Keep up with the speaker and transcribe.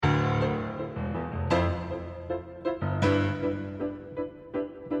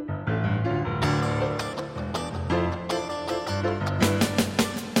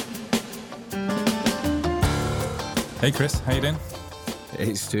Hey Chris, how you doing?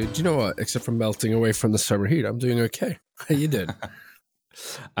 Hey Stu, do you know what? Except for melting away from the summer heat, I'm doing okay. How you doing?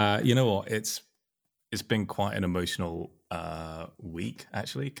 You know what? It's been quite an emotional week,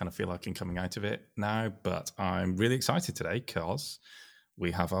 actually. Kind of feel like I'm coming out of it now, but I'm really excited today because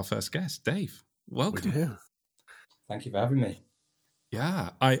we have our first guest, Dave. Welcome. Yeah. Thank you for having me. Yeah,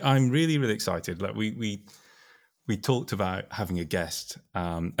 I'm really, really excited. Like we talked about having a guest,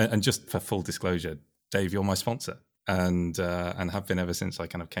 and just for full disclosure, Dave, you're my sponsor, and have been ever since I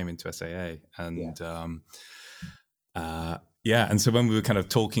kind of came into SAA, and and so when we were kind of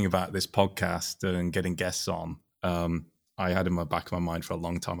talking about this podcast and getting guests on, I had in my back of my mind for a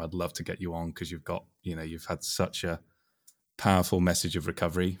long time, I'd love to get you on because you've had such a powerful message of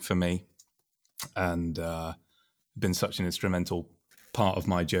recovery for me, and been such an instrumental part of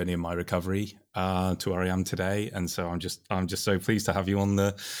my journey and my recovery to where I am today. And so I'm just so pleased to have you on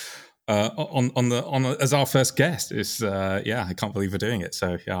the as our first guest. It's I can't believe we're doing it.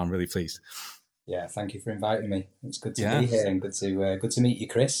 So yeah, I'm really pleased. Yeah, thank you for inviting me. It's good to be here, and good to meet you,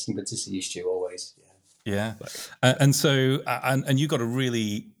 Chris, and good to see you, Stu, always. Yeah. And so and you got a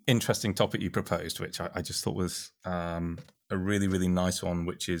really interesting topic you proposed, which I just thought was a really, really nice one,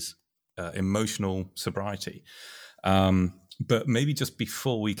 which is emotional sobriety. But maybe just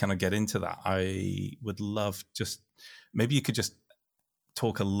before we kind of get into that, I would love maybe you could just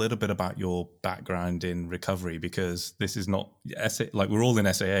talk a little bit about your background in recovery, because this is not like we're all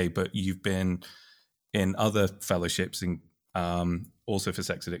in SAA, but you've been in other fellowships, in also for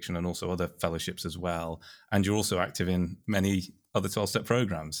sex addiction and also other fellowships as well. And you're also active in many other 12-step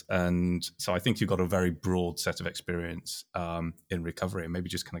programs. And so I think you've got a very broad set of experience in recovery, and maybe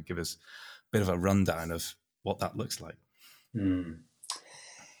just kind of give us a bit of a rundown of what that looks like.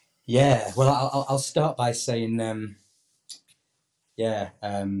 Yeah, well, I'll start by saying,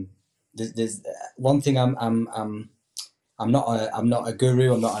 there's one thing. I'm not a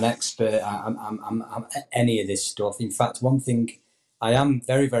guru. I'm not an expert. I'm any of this stuff. In fact, one thing I am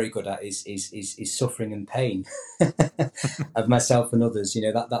very, very good at is suffering and pain of myself and others. You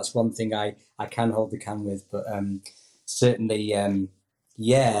know, that's one thing I can hold the can with. But certainly,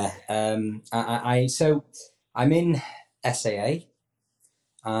 so I'm in SAA.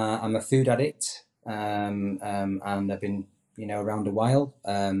 I'm a food addict, and I've been, around a while,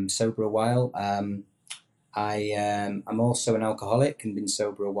 sober a while. I'm also an alcoholic and been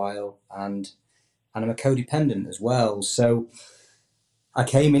sober a while, and I'm a codependent as well. So I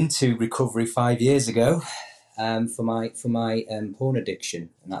came into recovery 5 years ago for my porn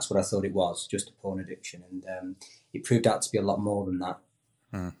addiction, and that's what I thought it was, just a porn addiction, and it proved out to be a lot more than that.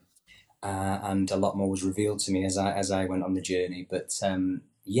 And a lot more was revealed to me as I went on the journey. But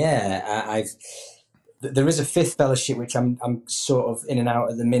there is a fifth fellowship which I'm sort of in and out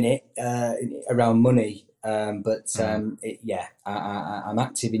at the minute around money. I'm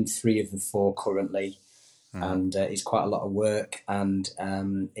active in 3 of the 4 currently, and it's quite a lot of work, and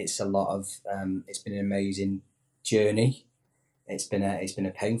it's a lot of it's been an amazing journey. It's been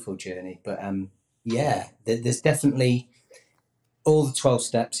a painful journey, but there's definitely all the 12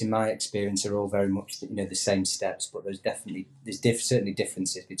 steps in my experience are all very much the same steps, but there's certainly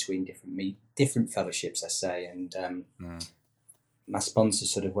differences between different fellowships, I say, and my sponsor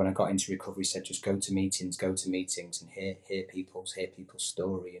sort of, when I got into recovery, said just go to meetings and hear people's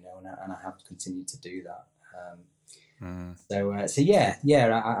story, and I have continued to do that.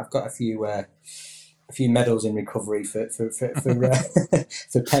 I've got a few medals in recovery for for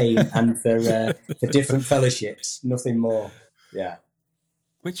pain and for different fellowships, nothing more. Yeah.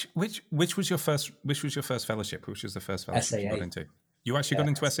 Which was your first fellowship? Which was the first fellowship SAA. You got into? You actually got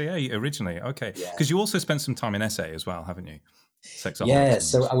into SAA originally, okay? Because you also spent some time in SA as well, haven't you? Yeah,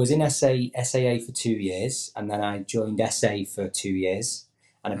 so I was in SAA for 2 years, and then I joined SA for 2 years,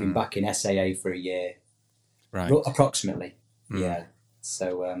 and I've been back in SAA for a year, right? Approximately, yeah.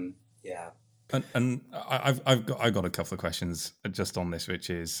 So yeah. And I've got a couple of questions just on this, which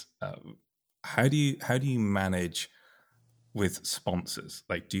is how do you manage with sponsors?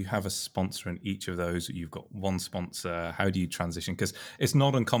 Like, do you have a sponsor in each of those? You've got one sponsor. How do you transition? Because it's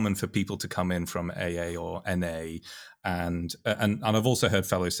not uncommon for people to come in from AA or NA, and I've also heard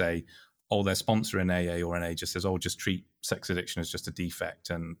fellows say, oh, their sponsor in AA or NA just says, oh, just treat sex addiction as just a defect,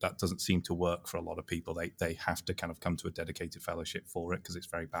 and that doesn't seem to work for a lot of people. They have to kind of come to a dedicated fellowship for it because it's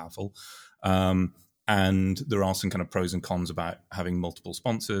very powerful. And there are some kind of pros and cons about having multiple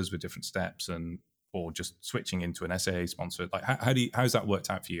sponsors with different steps, or just switching into an SAA sponsor. Like, how's that worked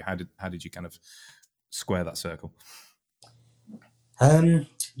out for you? How did you kind of square that circle? It's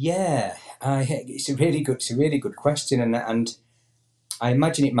a really good question, and I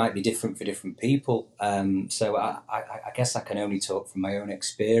imagine it might be different for different people. So I guess I can only talk from my own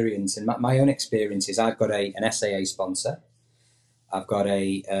experience. And my own experience is I've got an SAA sponsor, I've got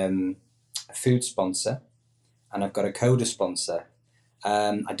a food sponsor, and I've got a CODA sponsor.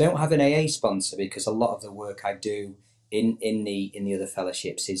 I don't have an AA sponsor because a lot of the work I do in the other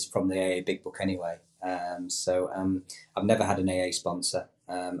fellowships is from the AA Big Book anyway. So I've never had an AA sponsor.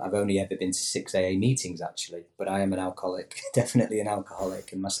 I've only ever been to 6 AA meetings actually, but I am an alcoholic, definitely an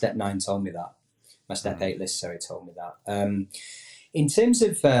alcoholic, and my step 9 told me that. My step 8 list, sorry, told me that. In terms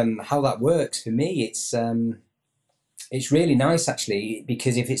of how that works for me, it's really nice actually,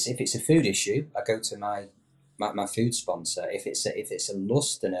 because if it's a food issue, I go to my food sponsor. If it's a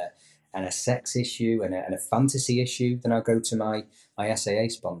lust and a sex issue and a fantasy issue, then I'll go to my SAA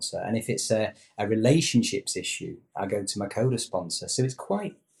sponsor. And if it's a relationships issue, I go to my CODA sponsor. So it's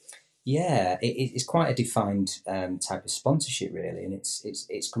quite, it's quite a defined type of sponsorship really, and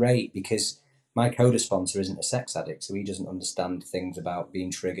it's great because my CODA sponsor isn't a sex addict, so he doesn't understand things about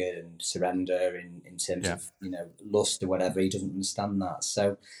being triggered and surrender in terms of lust or whatever. He doesn't understand that.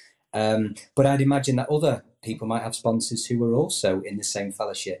 So, but I'd imagine that other people might have sponsors who are also in the same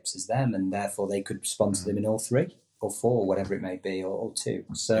fellowships as them, and therefore they could sponsor them in all 3 or 4, whatever it may be, or 2.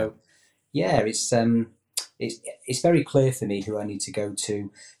 So, it's very clear for me who I need to go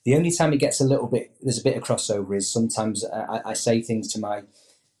to. The only time it gets there's a bit of crossover is sometimes I say things to my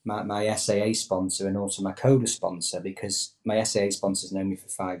SAA sponsor and also my CODA sponsor, because my SAA sponsor's known me for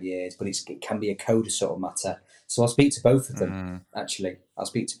 5 years, but it can be a CODA sort of matter. So I'll speak to both of them, actually. I'll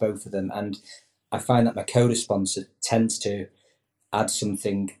speak to both of them. And I find that my CODA sponsor tends to add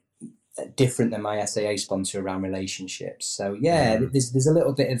something different than my SAA sponsor around relationships. So there's a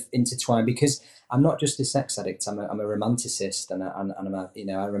little bit of intertwine, because I'm not just a sex addict. I'm a romanticist, and I'm a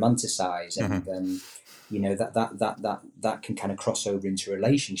I romanticize, and that can kind of cross over into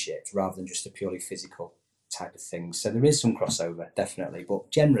relationships rather than just a purely physical type of thing. So there is some crossover, definitely, but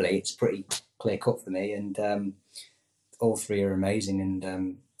generally it's pretty clear cut for me, and all 3 are amazing,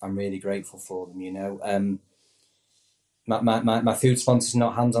 and I'm really grateful for them. My food sponsor's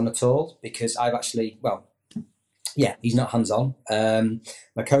not hands-on at all, because I've actually, he's not hands-on.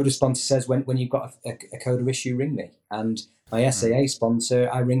 My CODA sponsor says, when you've got a CODA issue, ring me. And my SAA sponsor,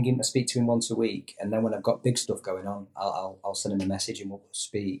 I ring him, I speak to him once a week. And then when I've got big stuff going on, I'll send him a message and we'll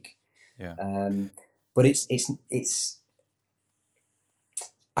speak. Yeah. But it's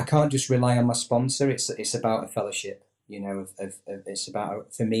I can't just rely on my sponsor. It's about a fellowship, it's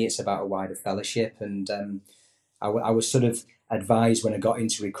about, for me, it's about a wider fellowship. And I was sort of advised when I got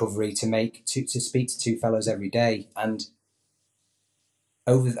into recovery to speak to 2 fellows every day, and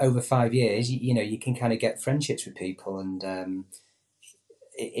over 5 years, you can kind of get friendships with people, and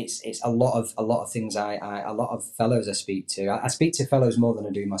it's a lot of things. A lot of fellows I speak to. I speak to fellows more than I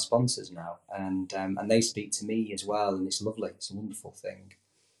do my sponsors now, and they speak to me as well, and it's lovely. It's a wonderful thing.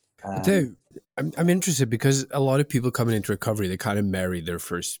 I'm interested, because a lot of people coming into recovery, they kind of marry their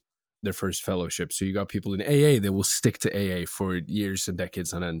first fellowship. So you got people in AA, they will stick to AA for years and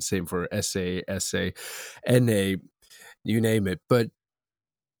decades, and then same for SA, NA, you name it. But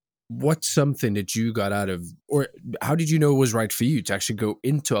what's something that you got out of, or how did you know it was right for you to actually go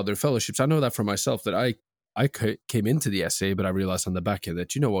into other fellowships? I know that for myself, that I came into the SA, but I realized on the back end that,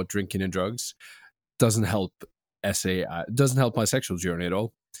 drinking and drugs doesn't help SA, doesn't help my sexual journey at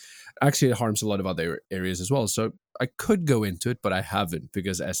all. Actually, it harms a lot of other areas as well. So I could go into it, but I haven't,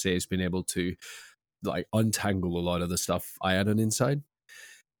 because SA has been able to untangle a lot of the stuff I had on inside.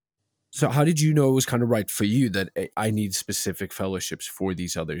 So how did you know it was kind of right for you that I need specific fellowships for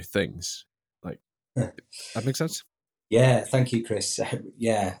these other things? That makes sense? Yeah, thank you, Chris. I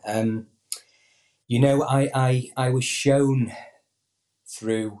was shown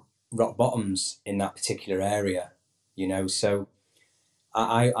through rock bottoms in that particular area, so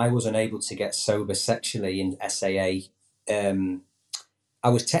I was unable to get sober sexually in SAA. I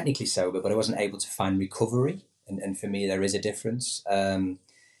was technically sober, but I wasn't able to find recovery, and for me there is a difference,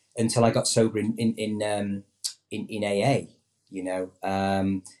 until I got sober in AA,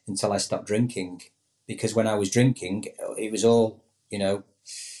 until I stopped drinking, because when I was drinking, it was all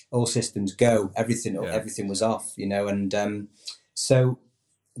systems go, everything was off, and so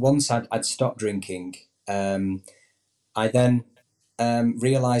once I'd stopped drinking, I then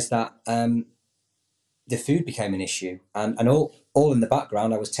realised that the food became an issue, and all in the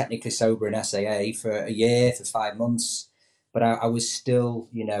background. I was technically sober in SAA for a year, for 5 months, but I was still,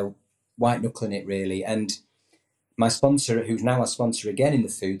 white knuckling it really. And my sponsor, who's now a sponsor again in the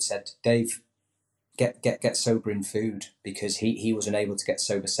food, said, "Dave, get sober in food, because he was unable to get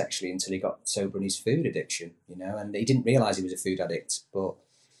sober sexually until he got sober in his food addiction, and he didn't realize he was a food addict, but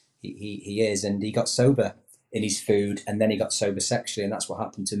he is, and he got sober in his food, and then he got sober sexually, and that's what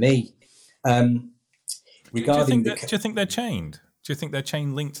happened to me. Regarding do you think they're chained? Do you think they're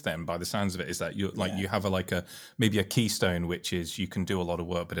chain linked then? By the sounds of it, is that you you have maybe a keystone, which is you can do a lot of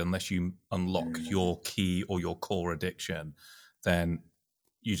work, but unless you unlock your key or your core addiction, then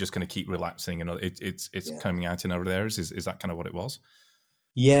you're just going to keep relapsing, and it's coming out in other areas. Is that kind of what it was?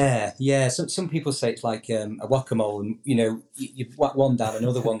 Yeah. Some people say it's like a whack-a-mole, and you whack one down,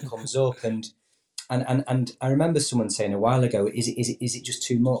 another one comes up, and I remember someone saying a while ago, is it just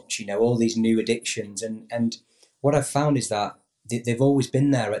too much? All these new addictions, and what I've found is that they've always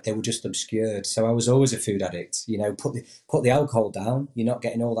been there. They were just obscured. So I was always a food addict. Put the alcohol down. You're not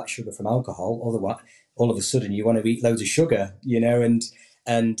getting all that sugar from alcohol. Otherwise, all of a sudden you want to eat loads of sugar.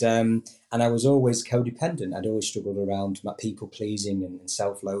 And I was always codependent. I'd always struggled around my people pleasing and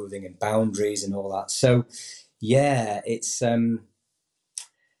self-loathing and boundaries and all that. So yeah, it's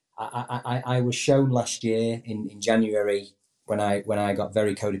I was shown last year in January, when I got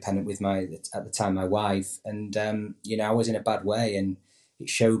very codependent with at the time my wife, and I was in a bad way, and it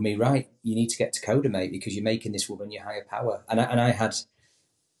showed me, right, you need to get to coda, mate, because you're making this woman your higher power. And I had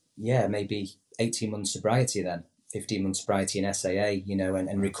maybe 18 months sobriety then, 15 months sobriety in SAA,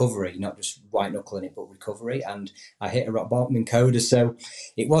 and recovery, not just white knuckling it, but recovery. And I hit a rock bottom in coda. So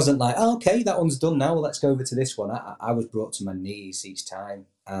it wasn't like, oh, okay, that one's done now, let's go over to this one. I was brought to my knees each time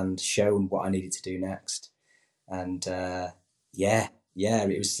and shown what I needed to do next. And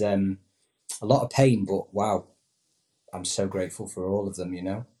it was a lot of pain, but wow, I'm so grateful for all of them,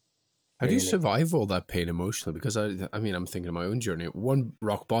 How do you survive all that pain emotionally? Because I mean, I'm thinking of my own journey. One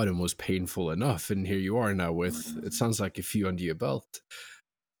rock bottom was painful enough, and here you are now with, it sounds like, a few under your belt.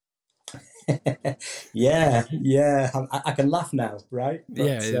 yeah. I can laugh now, right? But,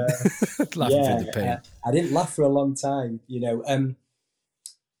 laughing through the pain. I didn't laugh for a long time, I'm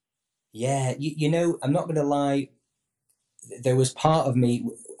not going to lie. There was part of me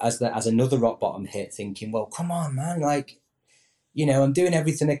as another rock bottom hit, thinking, well, come on, man, I'm doing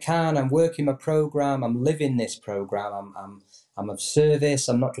everything I can. I'm working my program. I'm living this program. I'm of service.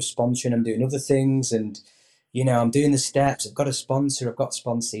 I'm not just sponsoring. I'm doing other things, and I'm doing the steps. I've got a sponsor. I've got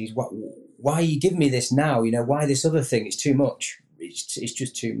sponsees. Why are you giving me this now? Why this other thing? It's too much. It's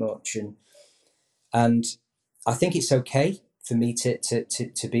just too much. And I think it's okay for me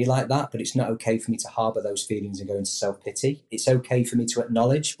to be like that, but it's not okay for me to harbour those feelings and go into self-pity. It's okay for me to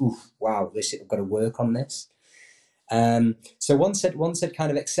acknowledge, wow, I've got to work on this. So once I'd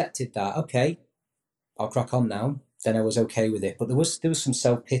kind of accepted that, okay, I'll crack on now, then I was okay with it. But there was some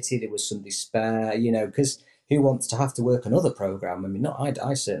self-pity, there was some despair, because who wants to have to work another program? I mean,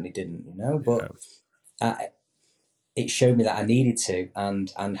 I certainly didn't, but it showed me that I needed to,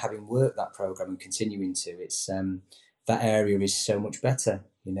 and having worked that program and continuing to, it's that area is so much better.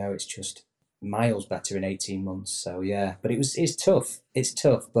 It's just miles better in 18 months. So yeah, but it's tough. It's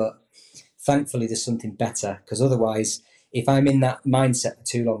tough, but thankfully there's something better, because otherwise, if I'm in that mindset for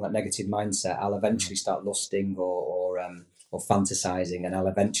too long, that negative mindset, I'll eventually start lusting or fantasizing, and I'll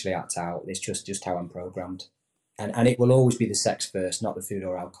eventually act out. It's just how I'm programmed. And it will always be the sex first, not the food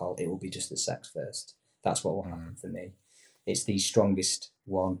or alcohol. It will be just the sex first. That's what will happen for me. It's the strongest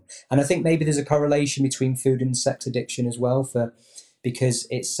one. And I think maybe there's a correlation between food and sex addiction as well, because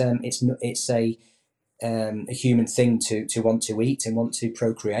it's a human thing to want to eat and want to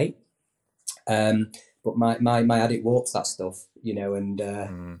procreate. But my addict walks that stuff, and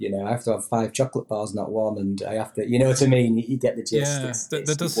I have to have 5 chocolate bars, not one, and I have to, you know what I mean? You get the gist. Yeah,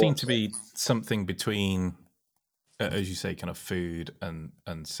 there does seem to be something between, as you say, kind of food and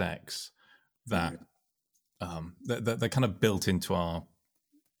sex that they're kind of built into our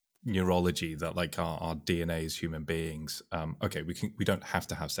neurology, that like our DNA as human beings. Okay, we don't have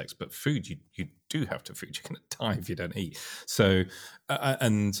to have sex, but food you do have to food. You're going to die if you don't eat. So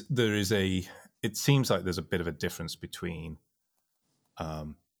and there is it seems like there's a bit of a difference between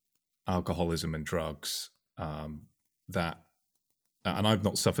alcoholism and drugs, that, and I've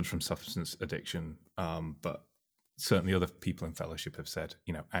not suffered from substance addiction, but certainly other people in fellowship have said,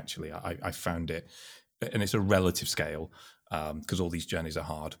 actually I found it, and it's a relative scale, because all these journeys are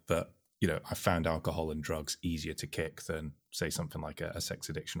hard, but I found alcohol and drugs easier to kick than, say, something like a sex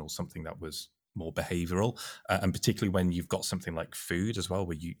addiction or something that was more behavioral, and particularly when you've got something like food as well,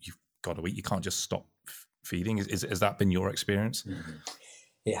 where you've got to eat. You can't just stop feeding. Has that been your experience?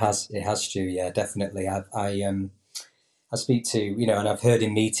 It has, Stu. Yeah, definitely. I speak to, and I've heard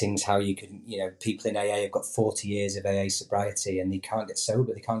in meetings how you can, people in AA have got 40 years of AA sobriety and they can't get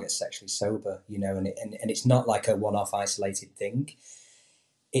sober, they can't get sexually sober, and it's not like a one-off isolated thing.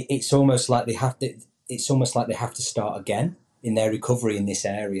 It's almost like they have to start again in their recovery in this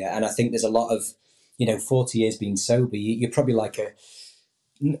area. And I think there's a lot of, 40 years being sober, you're probably like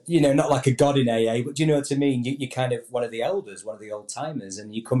not like a god in AA, but do you know what I mean? You're kind of one of the elders, one of the old timers,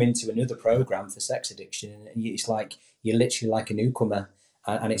 and you come into another program for sex addiction, and it's like you're literally like a newcomer,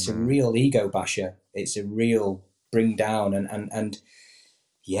 and it's a real ego basher. It's a real bring down, and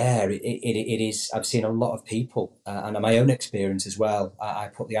yeah, it is. I've seen a lot of people, and my own experience as well. I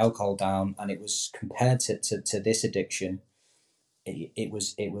put the alcohol down, and it was compared to this addiction. It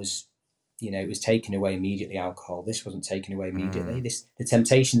was it was taken away immediately. Alcohol. This wasn't taken away immediately. The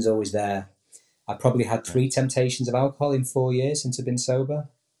temptation's always there. I probably had 3 temptations of alcohol in 4 years since I've been sober,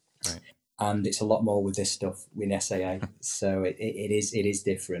 and it's a lot more with this stuff in SAA. So it is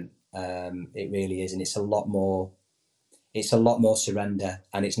different. It really is, and it's a lot more. It's a lot more surrender,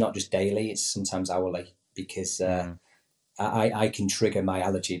 and it's not just daily; it's sometimes hourly, because I can trigger my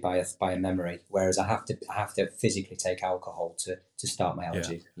allergy by a memory, whereas I have to physically take alcohol to start my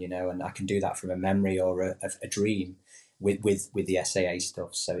allergy, and I can do that from a memory or a dream with the SAA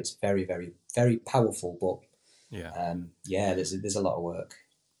stuff. So it's very, very, very powerful, but there's a lot of work.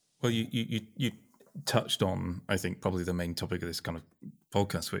 Well, you touched on, I think, probably the main topic of this kind of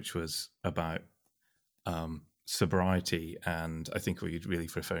podcast, which was about sobriety, and I think what you're really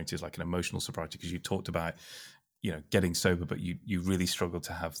referring to is like an emotional sobriety, because you talked about getting sober, but you really struggle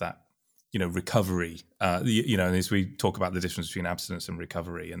to have that recovery, and as we talk about the difference between abstinence and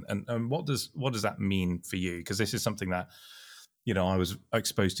recovery, and what does that mean for you? Because this is something that I was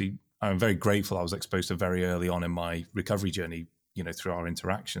exposed to. I'm very grateful I was exposed to very early on in my recovery journey, through our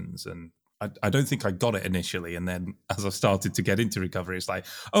interactions, and I don't think I got it initially, and then as I started to get into recovery, it's like,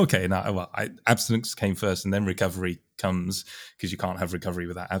 okay, now abstinence came first, and then recovery comes, because you can't have recovery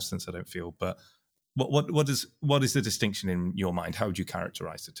without abstinence, I don't feel. But what is the distinction in your mind? How would you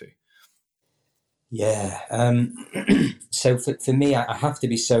characterize the two? Yeah. So for me, I have to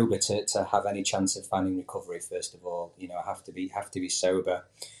be sober to have any chance of finding recovery. First of all, I have to be sober,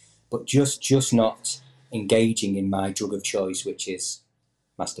 but just not engaging in my drug of choice, which is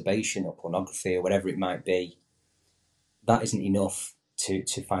masturbation or pornography or whatever it might be. That isn't enough to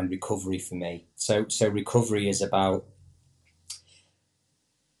find recovery for me. So recovery is about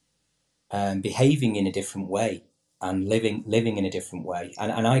behaving in a different way and living in a different way.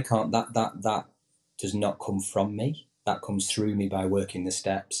 And I can't, that does not come from me. That comes through me by working the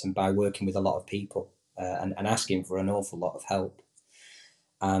steps and by working with a lot of people and asking for an awful lot of help.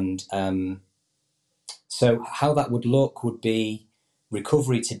 And so how that would look would be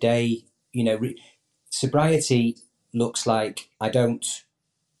recovery today. Sobriety looks like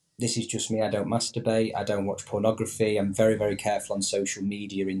this is just me. I don't masturbate. I don't watch pornography. I'm very, very careful on social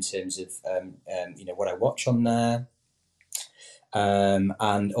media in terms of, what I watch on there.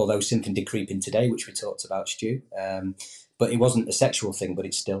 And although something did creep in today, which we talked about, Stu, but it wasn't a sexual thing, but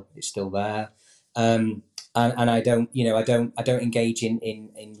it's still there. And I don't engage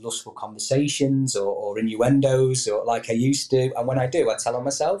in lustful conversations or innuendos or like I used to. And when I do, I tell on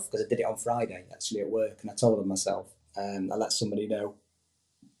myself, because I did it on Friday actually at work, and I told on myself. I let somebody know.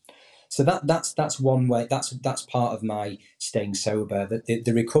 So that's one way. That's part of my staying sober.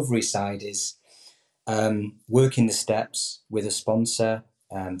 The recovery side is working the steps with a sponsor,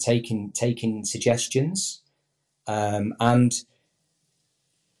 taking suggestions, and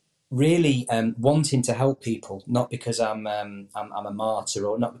really wanting to help people. Not because I'm a martyr,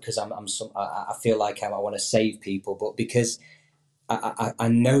 or not because I feel like I want to save people, but because I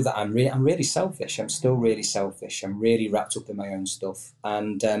know that I'm really selfish. I'm still really selfish. I'm really wrapped up in my own stuff,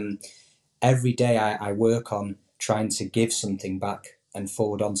 and every day I work on trying to give something back and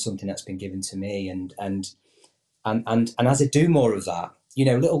forward on something that's been given to me, and as I do more of that,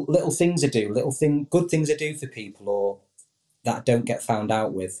 little things I do, good things I do for people, or that don't get found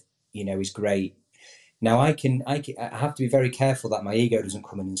out with, is great. Now I have to be very careful that my ego doesn't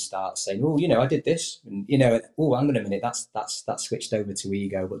come in and start saying, oh, I did this, and oh, hang on a minute, that's switched over to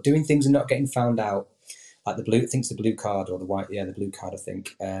ego. But doing things and not getting found out, like the blue card or the white, the blue card, I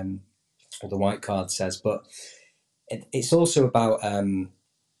think, or the white card says. But it's also about when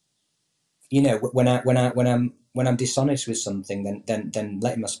I'm dishonest with something, then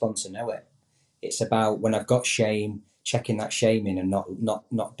letting my sponsor know it. It's about when I've got shame, checking that shame in and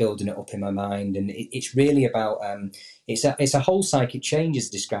not building it up in my mind. And it's really about it's a whole psychic change as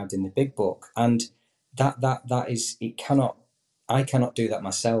described in the big book. And that is, I cannot do that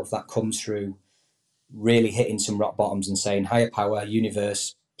myself. That comes through really hitting some rock bottoms and saying, higher power,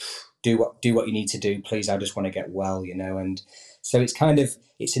 universe, do what you need to do, please. I just want to get well, and so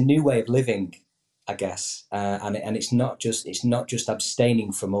it's a new way of living, I guess, and it's not just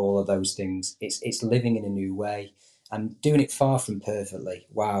abstaining from all of those things. It's living in a new way and doing it far from perfectly.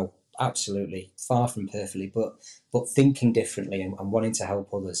 Wow, absolutely far from perfectly, but thinking differently and wanting to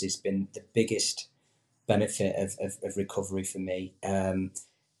help others has been the biggest benefit of recovery for me.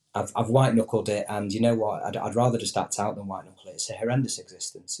 I've white knuckled it, and you know what? I'd rather just act out than white knuckle it. It's a horrendous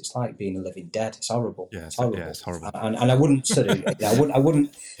existence. It's like being a living dead. It's horrible. Yeah, it's horrible. Yeah, it's horrible. And I wouldn't sort of,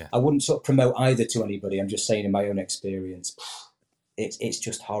 I wouldn't sort of promote either to anybody. I'm just saying in my own experience, it's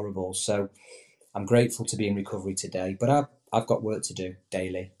just horrible. So I'm grateful to be in recovery today, but I've got work to do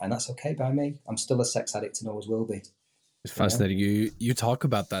daily, and that's okay by me. I'm still a sex addict and always will be. It's fascinating you talk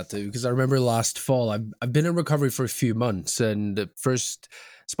about that too, because I remember last fall I've been in recovery for a few months, and the first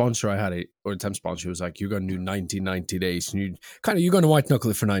sponsor I had, or temp sponsor, was like, you're going to do 90 days, and you're going to white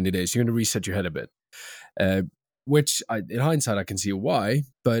knuckle it for 90 days. You're going to reset your head a bit, which in hindsight I can see why,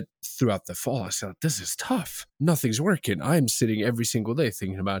 but throughout the fall I said, this is tough. Nothing's working. I'm sitting every single day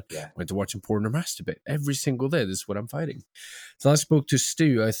thinking about when to watching porn or masturbate every single day. This is what I'm fighting. So I spoke to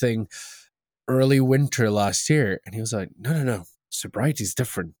Stu, I think early winter last year, and he was like, no, sobriety is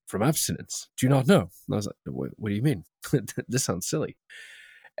different from abstinence. Do you not know? And I was like, what do you mean? This sounds silly.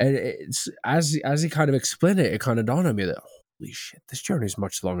 And it's as he kind of explained it kind of dawned on me that, holy shit, this journey is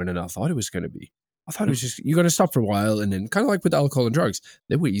much longer than I thought it was going to be. I thought it was just, you're going to stop for a while, and then kind of like with alcohol and drugs,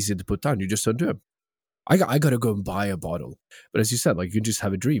 they were easy to put down. You just don't do them. I got to go and buy a bottle. But as you said, like, you just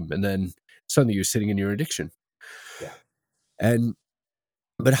have a dream, and then suddenly you're sitting in your addiction. Yeah.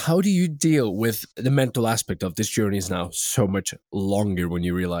 But how do you deal with the mental aspect of this journey is now so much longer when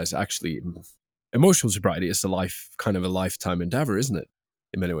you realize actually emotional sobriety is kind of a lifetime endeavor, isn't it?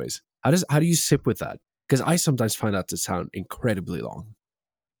 In many ways. How do you sit with that? Because I sometimes find that to sound incredibly long.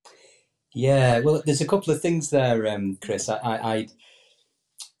 Yeah, well, there's a couple of things there, Chris. I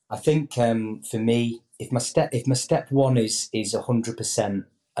think for me, if my step one is 100%,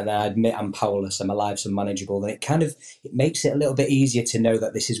 and then I admit I'm powerless and my life's unmanageable, then it makes it a little bit easier to know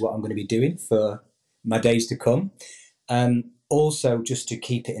that this is what I'm going to be doing for my days to come. Also, just to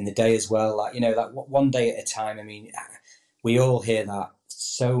keep it in the day as well, like, like one day at a time. I mean, we all hear that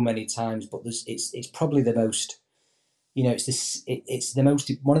so many times, but it's probably the most, it's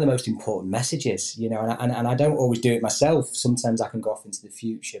one of the most important messages, and I don't always do it myself. Sometimes I can go off into the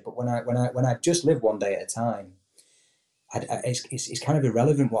future, but when I just live one day at a time, it's kind of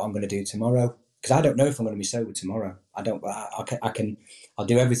irrelevant what I'm going to do tomorrow, because I don't know if I'm going to be sober tomorrow. I'll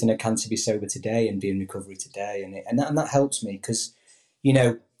do everything I can to be sober today and be in recovery today, and that helps me, because,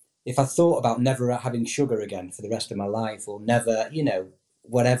 if I thought about never having sugar again for the rest of my life, or never,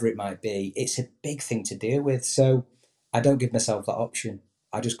 whatever it might be, it's a big thing to deal with. So I don't give myself that option.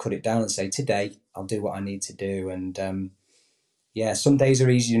 I just cut it down and say, today I'll do what I need to do. And some days are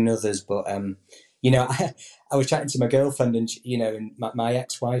easier than others, but I was chatting to my girlfriend, and and my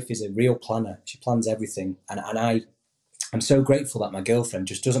ex-wife is a real planner. She plans everything, and I'm so grateful that my girlfriend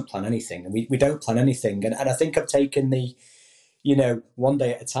just doesn't plan anything, and we don't plan anything. And I think I've taken the, one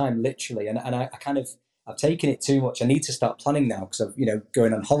day at a time, literally, and I've taken it too much. I need to start planning now, because I've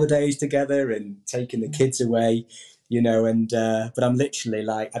going on holidays together and taking the kids away, but I'm literally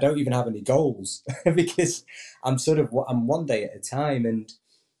like, I don't even have any goals because I'm one day at a time, and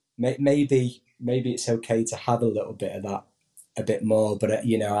maybe it's okay to have a little bit of that, a bit more, but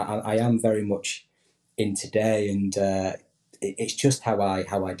I am very much in today, and it's just how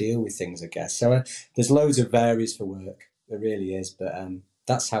I deal with things, I guess. So there's loads of varies for work, there really is, but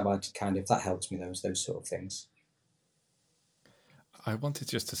that's how that helps me, those sort of things. I wanted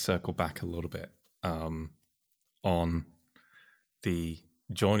just to circle back a little bit on the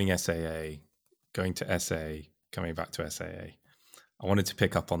joining SAA, going to SA, coming back to SAA. I wanted to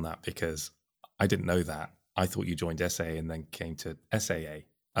pick up on that because I didn't know that. I thought you joined SA and then came to SAA.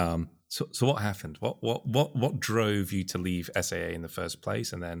 So what happened? What drove you to leave SAA in the first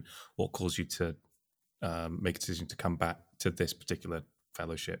place, and then what caused you to make a decision to come back to this particular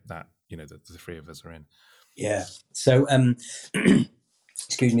fellowship that the three of us are in? Yeah. So,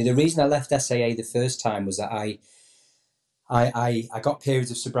 excuse me. The reason I left SAA the first time was that I got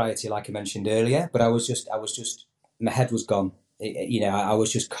periods of sobriety, like I mentioned earlier, but I was just my head was gone. I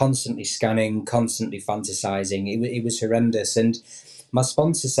was just constantly scanning, constantly fantasizing. It was horrendous. And my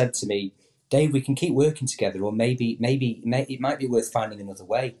sponsor said to me, Dave, we can keep working together, or maybe it might be worth finding another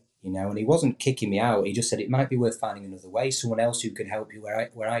way, and he wasn't kicking me out. He just said, it might be worth finding another way, someone else who can help you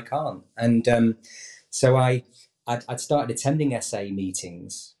where I can't. And so I'd started attending SA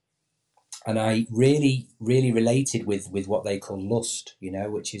meetings, And I really, really related with what they call lust,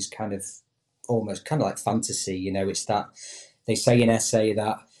 which is kind of almost kind of like fantasy. It's that they say in SA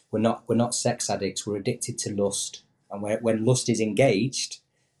that we're not sex addicts, we're addicted to lust, and when lust is engaged,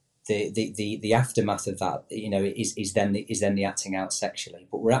 the aftermath of that, is then the acting out sexually.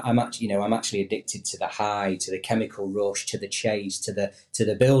 But I'm actually addicted to the high, to the chemical rush, to the chase, to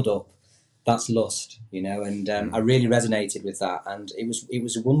the build up. That's lust, and I really resonated with that, and it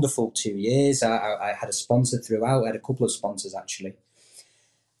was a wonderful 2 years. I had a sponsor throughout. I had a couple of sponsors actually,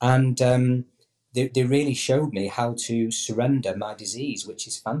 and they really showed me how to surrender my disease, which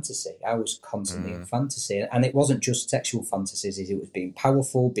is fantasy. I was constantly in fantasy, and it wasn't just sexual fantasies. It was being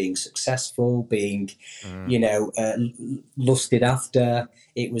powerful, being successful, being, lusted after.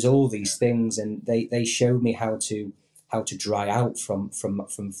 It was all these things, and they showed me how to dry out from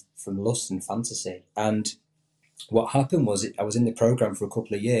lust and fantasy. And what happened was I was in the program for a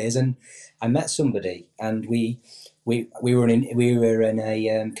couple of years, and I met somebody, and we were in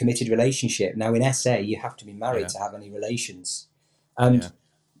a committed relationship. Now in SA, you have to be married to have any relations, and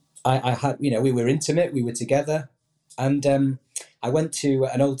I had, we were intimate, we were together, and I went to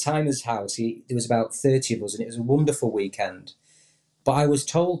an old timer's house. There was about 30 of us, and it was a wonderful weekend. But I was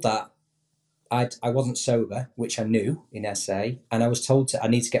told that I wasn't sober, which I knew in SA, and I was told I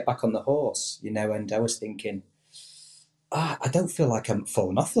need to get back on the horse, and I was thinking, I don't feel like I'm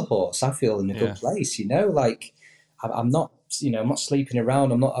falling off the horse. I feel in a good place, like I'm not, I'm not sleeping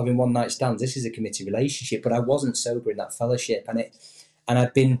around. I'm not having one night stands. This is a committed relationship, but I wasn't sober in that fellowship, and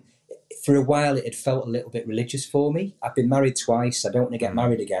I'd been, for a while, it had felt a little bit religious for me. I've been married twice. I don't want to get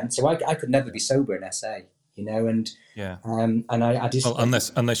married again, so I could never be sober in SA, and I just, well,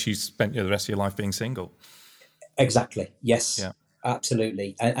 unless you spent the rest of your life being single. Exactly. Yes.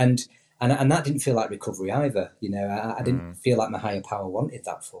 Absolutely. And that didn't feel like recovery either. I didn't feel like my higher power wanted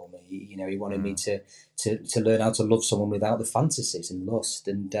that for me. He wanted me to learn how to love someone without the fantasies and lust.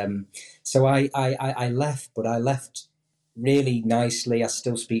 And so I left, but I left really nicely. I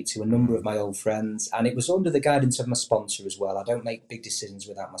still speak to a number of my old friends, and it was under the guidance of my sponsor as well. I don't make big decisions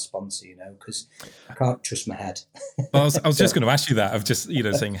without my sponsor, because I can't trust my head. Well, I was just going to ask you that, of just,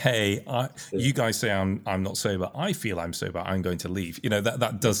 saying, hey, you guys say I'm not sober. I feel I'm sober. I'm going to leave.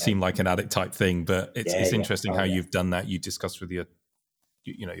 That does seem like an addict type thing, but it's interesting how you've done that. You discussed with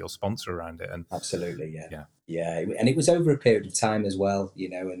your sponsor around it. And absolutely. Yeah. And it was over a period of time as well,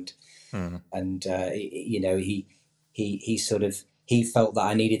 and he sort of, he felt that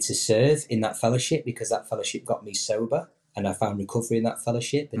I needed to serve in that fellowship because that fellowship got me sober, and I found recovery in that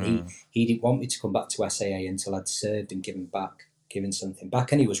fellowship. And he didn't want me to come back to SAA until I'd served and given something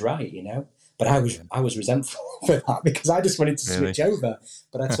back. And he was right, But I was resentful for that because I just wanted to switch over.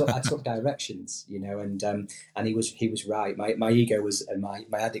 But I took directions, and he was right. My ego was, and my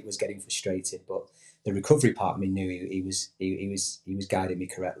addict was getting frustrated, but the recovery part of me knew he was guiding me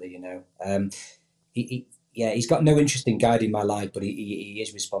correctly, He's got no interest in guiding my life, but he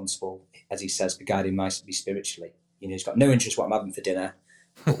is responsible, as he says, for guiding me spiritually. He's got no interest in what I'm having for dinner.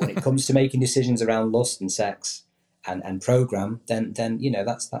 But when it comes to making decisions around lust and sex and program, then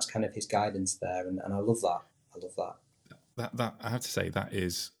that's kind of his guidance there, and I love that. That I have to say, that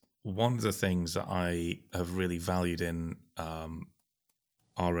is one of the things that I have really valued in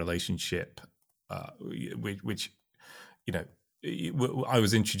our relationship, which I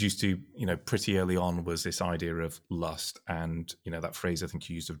was introduced to, pretty early on, was this idea of lust, and that phrase I think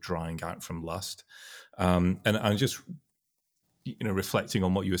you used of drying out from lust, and I'm just reflecting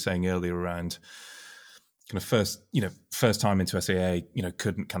on what you were saying earlier around kind of first time into SAA,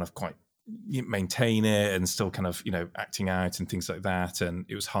 couldn't kind of quite maintain it, and still kind of acting out and things like that, and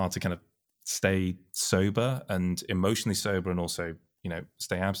it was hard to kind of stay sober and emotionally sober, and also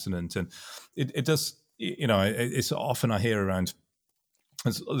stay abstinent, and it does. It's often I hear around,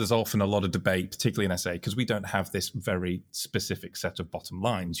 there's often a lot of debate, particularly in SA, because we don't have this very specific set of bottom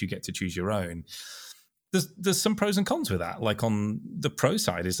lines. You get to choose your own. There's some pros and cons with that. Like on the pro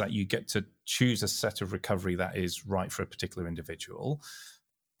side is that you get to choose a set of recovery that is right for a particular individual.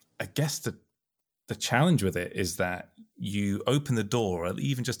 I guess the challenge with it is that you open the door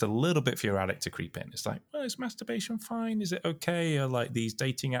even just a little bit for your addict to creep in. It's like, well, is masturbation fine? Is it okay? Are like these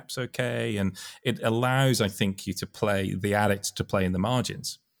dating apps okay? And it allows, I think, the addict to play in the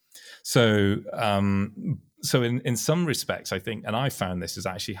margins. So in some respects, I think, and I found this, is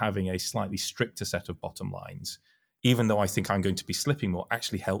actually having a slightly stricter set of bottom lines, even though I think I'm going to be slipping more,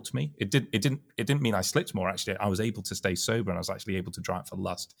 actually helped me. It didn't mean I slipped more. Actually, I was able to stay sober, and I was actually able to dry out for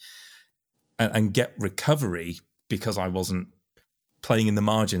lust and get recovery because I wasn't playing in the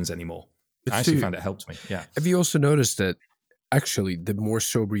margins anymore. I actually found it helped me. Yeah. Have you also noticed that actually the more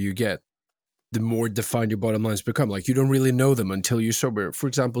sober you get, the more defined your bottom lines become. Like, you don't really know them until you're sober. For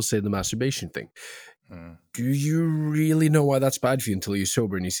example, say the masturbation thing. Do you really know why that's bad for you until you're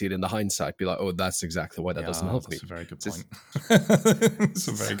sober and you see it in the hindsight? Be like, oh, that's exactly why that doesn't help me. That's a very good point. It's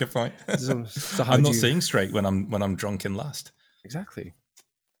a very good point. So I'm not seeing straight when I'm drunk in lust. Exactly.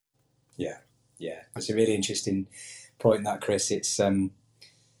 Yeah. It's a really interesting point, that, Chris. It's the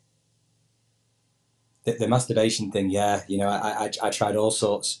masturbation thing. Yeah, you know, I tried all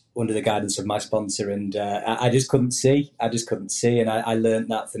sorts under the guidance of my sponsor, and I just couldn't see. And I learned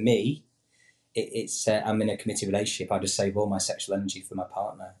that for me, it's I'm in a committed relationship. I just save all my sexual energy for my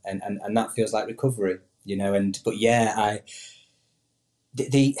partner, and that feels like recovery, you know. But yeah,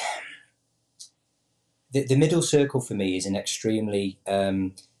 the middle circle for me is an extremely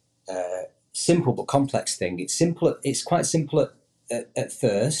simple but complex thing. It's simple. It's quite simple at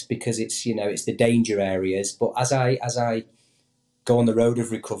first, because it's, you know, it's the danger areas. But as I go on the road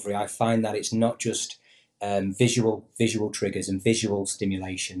of recovery, I find that it's not just visual triggers and visual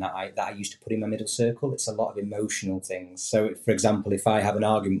stimulation that I used to put in my middle circle. It's a lot of emotional things. So, for example, if I have an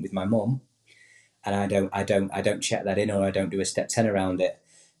argument with my mum and I don't check that in, or I don't do a step 10 around it,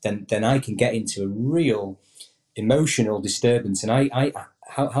 then I can get into a real emotional disturbance. And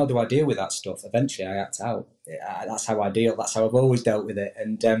how do I deal with that stuff? Eventually I act out. That's how I deal. That's how I've always dealt with it.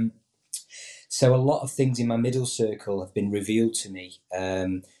 And so a lot of things in my middle circle have been revealed to me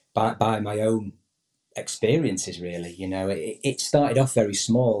by my own experiences, really. You know, it started off very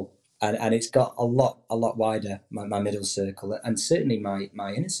small, and it's got a lot wider. My middle circle, and certainly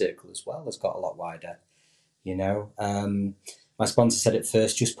my inner circle as well, has got a lot wider. You know, my sponsor said at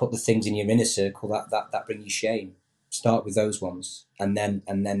first, just put the things in your inner circle that bring you shame. Start with those ones, and then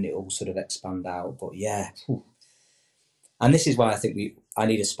it will sort of expand out. But yeah, and this is why I think I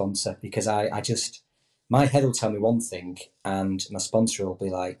need a sponsor, because I just, my head will tell me one thing, and my sponsor will be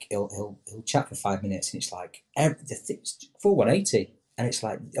like, he'll chat for 5 minutes, and it's like full 180, and it's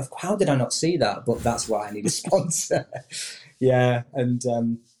like, how did I not see that? But that's why I need a sponsor. Yeah, and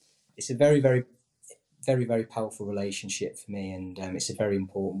it's a very, very, very, very powerful relationship for me, and it's a very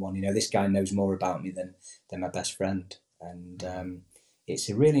important one. You know, this guy knows more about me than my best friend, and it's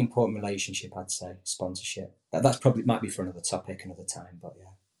a really important relationship, I'd say, sponsorship. That's probably, might be for another topic, another time, but yeah.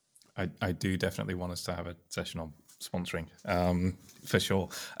 I do definitely want us to have a session on sponsoring, for sure.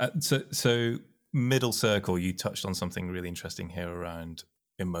 So middle circle, you touched on something really interesting here around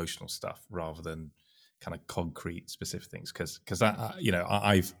emotional stuff rather than kind of concrete specific things, because that, you know,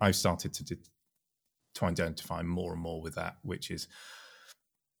 I've started to identify more and more with that, which is,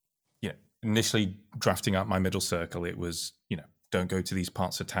 you know, initially drafting up my middle circle, it was, you know, don't go to these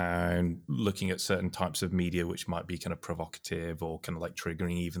parts of town, looking at certain types of media which might be kind of provocative or kind of like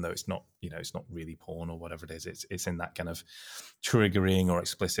triggering, even though it's not, you know, it's not really porn or whatever it is. It's in that kind of triggering or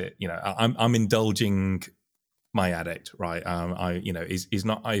explicit, you know, I'm indulging my addict, right? You know, he's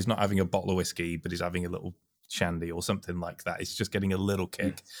not having a bottle of whiskey, but he's having a little shandy or something like that. It's just getting a little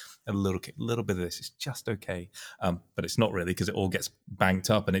kick, a little bit of this. It's just okay, but it's not really, because it all gets banked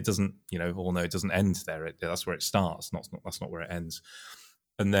up, and it doesn't, you know, all know it doesn't end there. That's where it starts. That's not where it ends.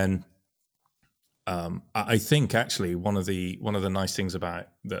 And then I think actually one of the nice things about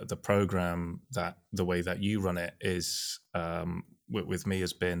the program, that the way that you run it is with me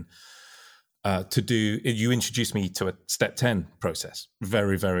has been. You introduced me to a step 10 process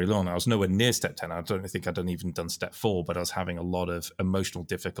very, very long. I was nowhere near step 10. I don't think I'd even done step 4, but I was having a lot of emotional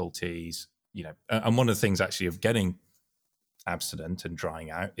difficulties, you know. And one of the things actually of getting abstinent and drying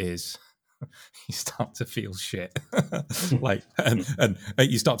out is you start to feel shit. Like, and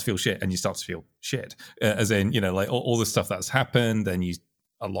you start to feel shit, and you start to feel shit, as in, you know, like all the stuff that's happened, and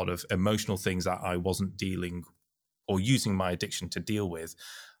a lot of emotional things that I wasn't dealing or using my addiction to deal with.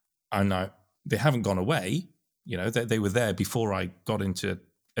 And now they haven't gone away. You know, they were there before I got into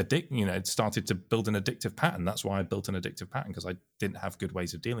started to build an addictive pattern. That's why I built an addictive pattern, because I didn't have good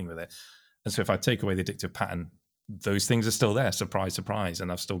ways of dealing with it. And so if I take away the addictive pattern, those things are still there. Surprise, surprise.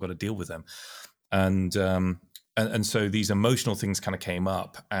 And I've still got to deal with them. And so these emotional things kind of came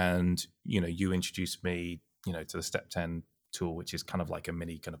up, and, you know, you introduced me, you know, to the step 10 tool, which is kind of like a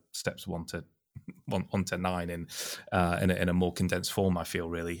mini kind of steps 1 to 9 in a more condensed form, I feel,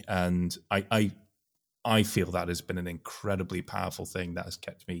 really. And I feel that has been an incredibly powerful thing that has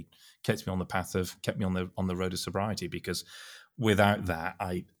kept me on the path of, kept me on the road of sobriety, because without that,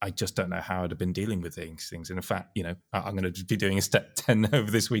 I just don't know how I'd have been dealing with things. And in fact, you know, I'm going to be doing a step 10 over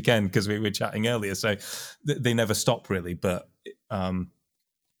this weekend, because we were chatting earlier. So they never stop, really. But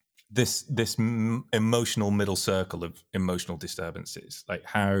this emotional middle circle of emotional disturbances, like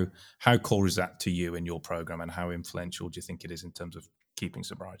how core is that to you in your program, and how influential do you think it is in terms of keeping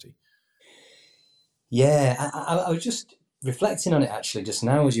sobriety? Yeah, I was just reflecting on it actually just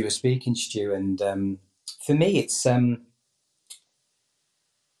now as you were speaking, Stu. And for me, it's when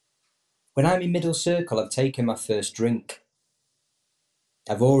I'm in middle circle, I've taken my first drink.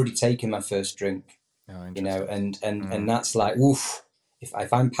 I've already taken my first drink, Oh, you know, interesting. and that's like, oof.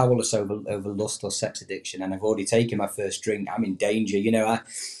 If I'm powerless over lust or sex addiction, and I've already taken my first drink, I'm in danger. You know,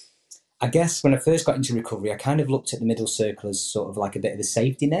 I guess when I first got into recovery, I kind of looked at the middle circle as sort of like a bit of a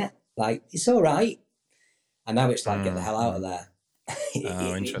safety net. Like, it's all right. And now it's like, get the hell out of there.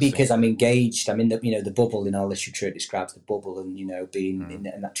 Oh, interesting. Because I'm engaged. I'm in the, you know, the bubble in our literature. It describes the bubble and, you know, being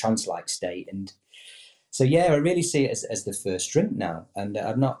in that trance-like state. And so, yeah, I really see it as the first drink now. And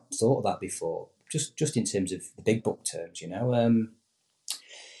I've not thought of that before, just in terms of the big book terms, you know.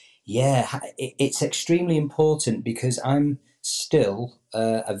 Yeah, it's extremely important because I'm still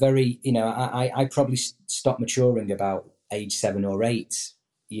a very, you know, I probably stopped maturing about age 7 or 8,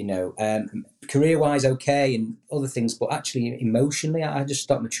 you know, career wise, okay, and other things, but actually emotionally, I just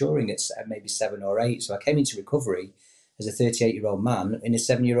stopped maturing at maybe 7 or 8. So I came into recovery as a 38-year-old man in a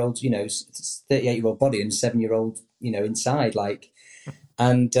 7-year-old, you know, 38-year-old body and a 7-year-old, you know, inside, like,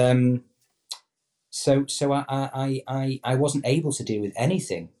 and so I wasn't able to deal with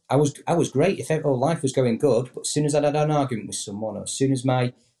anything. I was great if all life was going good, but as soon as I'd had an argument with someone, or as soon as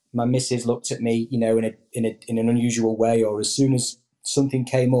my missus looked at me, you know, in an unusual way, or as soon as something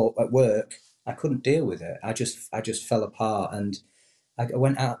came up at work, I couldn't deal with it. I just fell apart, and I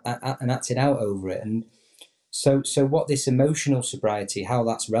went out and acted out over it. And so what this emotional sobriety, how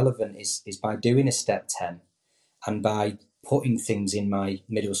that's relevant is by doing a step 10 and by putting things in my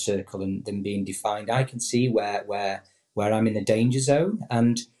middle circle and them being defined, I can see where I'm in the danger zone,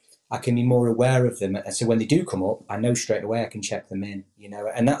 and I can be more aware of them. And so when they do come up, I know straight away I can check them in, you know.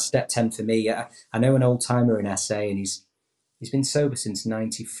 And that's step 10 for me. I know an old timer in SA, and he's been sober since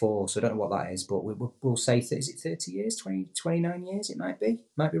 '94, so I don't know what that is, but we'll say, is it 30 years, 29 years? It might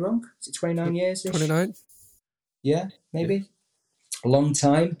be wrong. Is it 29 years ish? 29? Yeah, maybe. A long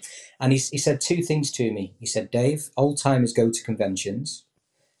time. And he said two things to me. He said, Dave, old timers go to conventions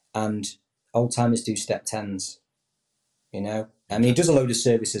and old timers do step 10s, you know. I mean, he does a load of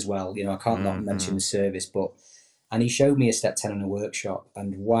service as well, you know. I can't not mention the service, but, and he showed me a step 10 in a workshop,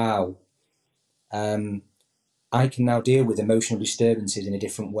 and wow, I can now deal with emotional disturbances in a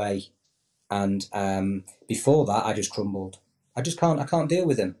different way. And before that, I just crumbled. I can't deal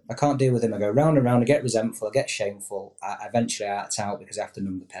with them. I can't deal with them. I go round and round. I get resentful. I get shameful. Eventually, I act out because I have to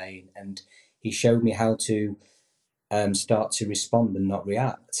numb the pain. And he showed me how to start to respond and not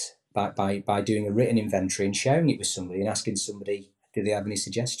react by doing a written inventory and sharing it with somebody and asking somebody, do they have any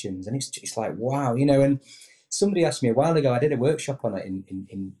suggestions? And it's like, wow, you know. And somebody asked me a while ago, I did a workshop on it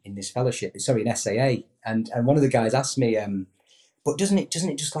in this fellowship, sorry, in SAA. And one of the guys asked me, but doesn't it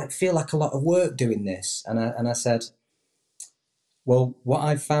just like feel like a lot of work doing this? And I said, well, what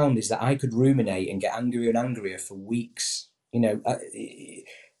I've found is that I could ruminate and get angrier and angrier for weeks, you know,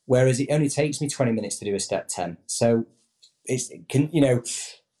 whereas it only takes me 20 minutes to do a step 10. So you know,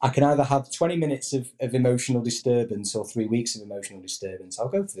 I can either have 20 minutes of emotional disturbance or 3 weeks of emotional disturbance. I'll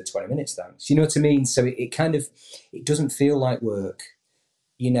go for the 20 minutes, thanks. You know what I mean? So it kind of, it doesn't feel like work.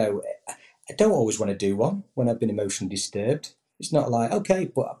 You know, I don't always want to do one when I've been emotionally disturbed. It's not like,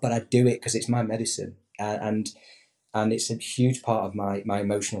 okay, but I do it because it's my medicine. And it's a huge part of my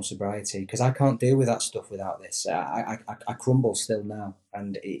emotional sobriety, because I can't deal with that stuff without this. I crumble still now,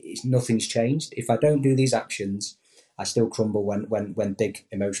 and nothing's changed. If I don't do these actions, I still crumble when big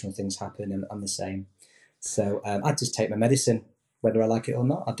emotional things happen, and I'm the same. So I just take my medicine, whether I like it or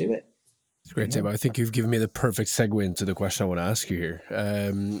not. I do it. It's great, Tim. I think you've given me the perfect segue into the question I want to ask you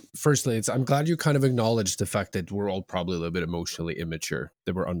here. Firstly, I'm glad you kind of acknowledged the fact that we're all probably a little bit emotionally immature,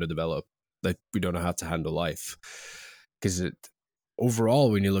 that we're underdeveloped, that we don't know how to handle life. Because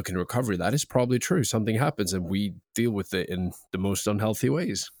overall, when you look in recovery, that is probably true. Something happens and we deal with it in the most unhealthy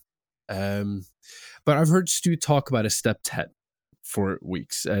ways. But I've heard Stu talk about a step 10 for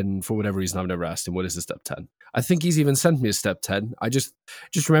weeks, and for whatever reason, I've never asked him, what is the step 10? I think he's even sent me a step 10. I just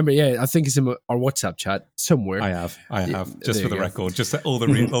remember, I think it's in our WhatsApp chat somewhere. I have. Just for the record, just all the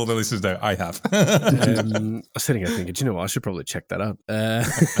listeners know, I have. I was sitting there thinking, you know what, I should probably check that out.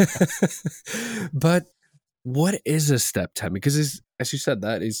 But what is a step 10? Because as you said,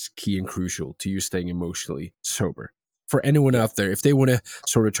 that is key and crucial to you staying emotionally sober. For anyone out there, if they want to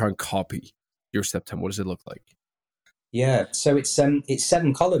sort of try and copy your step 10, what does it look like? Yeah, so it's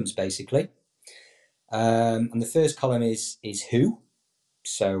 7 columns basically, and the first column is who.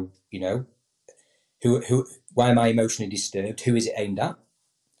 So, you know, who why am I emotionally disturbed? Who is it aimed at?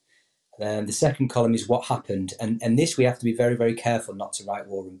 The second column is what happened, and this we have to be very, very careful not to write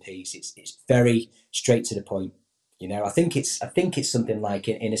War and Peace. It's very straight to the point. You know, I think it's something like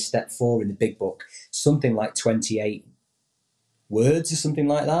in a step 4 in the big book, something like 28 words or something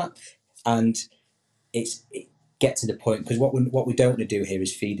like that, and get to the point, because what we don't want to do here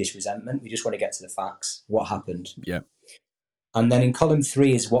is feed this resentment. We just want to get to the facts. What happened? Yeah. And then in column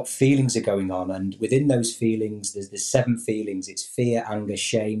 3 is what feelings are going on. And within those feelings, there's 7 feelings. It's fear, anger,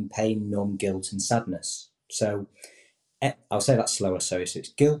 shame, pain, numb, guilt, and sadness. So I'll say that slower. So it's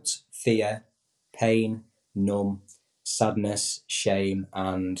guilt, fear, pain, numb, sadness, shame,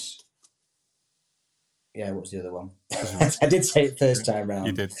 and what was the other one? I did say it first time round.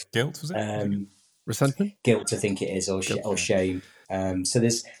 You did. Guilt, was it? Resentment? Guilt, I think it is, or shame. So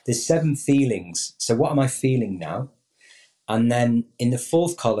there's 7 feelings. So what am I feeling now? And then in the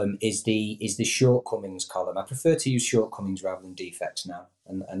 4th column is the shortcomings column. I prefer to use shortcomings rather than defects now,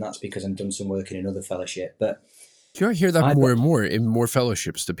 and that's because I've done some work in another fellowship. But do you hear that more and more in more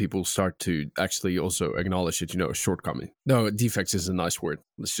fellowships, that people start to actually also acknowledge that, a shortcoming? No, defects is a nice word.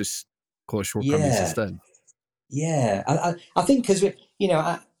 Let's just call it shortcomings instead. Yeah, I think because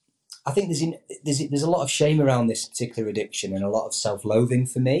I think there's a lot of shame around this particular addiction, and a lot of self-loathing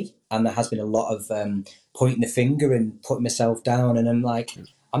for me, and there has been a lot of pointing the finger and putting myself down, and I'm like,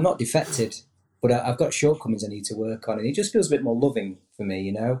 I'm not defected, but I've got shortcomings I need to work on, and it just feels a bit more loving for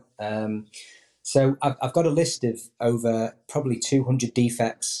me, So I've got a list of over probably 200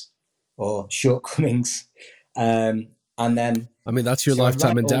 defects or shortcomings, and then that's your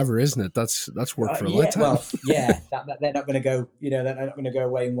lifetime endeavor, isn't it? That's work for a lifetime. Well, they're not going to go. They're not going to go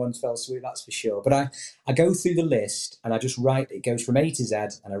away in one fell swoop. That's for sure. But I go through the list and I just write. It goes from A to Z,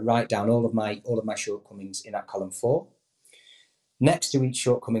 and I write down all of my shortcomings in that column 4. Next to each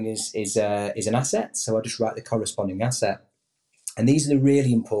shortcoming is an asset, so I just write the corresponding asset. And these are the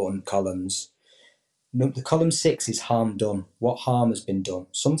really important columns. The column 6 is harm done. What harm has been done?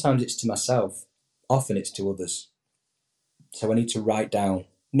 Sometimes it's to myself. Often it's to others. So I need to write down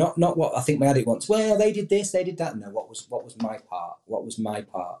not what I think my addict wants. Well, they did this, they did that. No, what was my part? What was my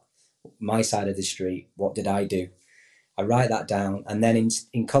part? My side of the street. What did I do? I write that down, and then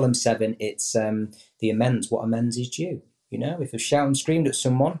in column 7, it's the amends. What amends is due? If I've shouted and screamed at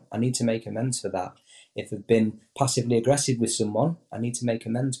someone, I need to make amends for that. If I've been passively aggressive with someone, I need to make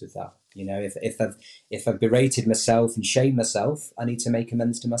amends with that. If I've berated myself and shamed myself, I need to make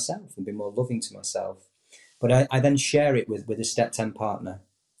amends to myself and be more loving to myself. But I then share it with a step 10 partner,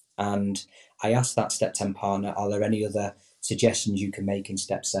 and I ask that step 10 partner, are there any other suggestions you can make in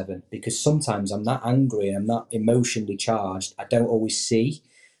step 7? Because sometimes I'm that angry, I'm that emotionally charged, I don't always see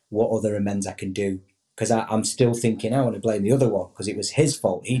what other amends I can do, because I'm still thinking I want to blame the other one because it was his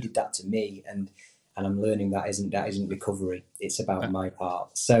fault, he did that to me, and I'm learning that isn't recovery. It's about my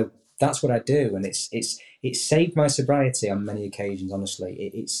part. So that's what I do, and it's saved my sobriety on many occasions.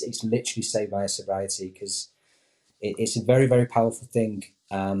 Honestly, it's literally saved my sobriety, because it's a very, very powerful thing,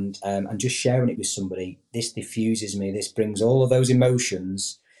 and just sharing it with somebody, this diffuses me. This brings all of those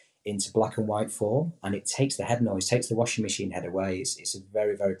emotions into black and white form, and it takes the head noise, takes the washing machine head away. It's a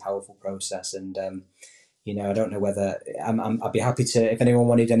very, very powerful process, and I don't know whether I'd be happy to, if anyone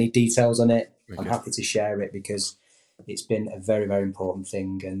wanted any details on it, I'm happy to share it, because it's been a very, very important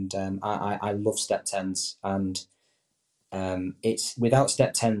thing, and I love step 10s, and it's without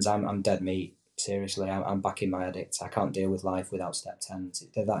step 10s, I'm dead meat. Seriously, I'm back in my addict. I can't deal with life without step 10s.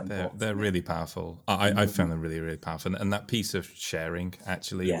 They're that important. They're really powerful. I found them really, really powerful, and that piece of sharing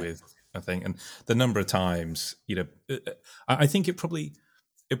actually with, I think, and the number of times, I think it probably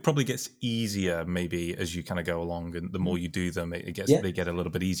gets easier maybe as you kind of go along, and the more you do them, they get a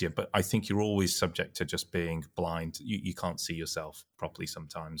little bit easier. But I think you're always subject to just being blind. You can't see yourself properly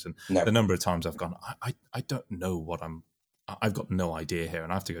sometimes. And the number of times I've gone, I don't know I've got no idea here,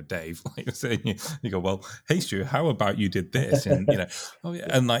 and I have to go, Dave, like you're saying, you go, well, hey Stu, how about you did this? And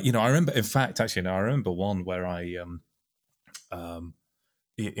and I remember, in fact, actually, I remember one where I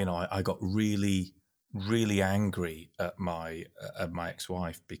got really, really angry at my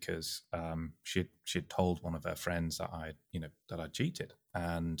ex-wife because she'd told one of her friends that I cheated,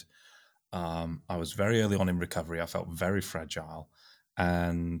 and I was very early on in recovery. I felt very fragile,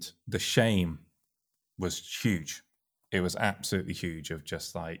 and the shame was huge. It was absolutely huge, of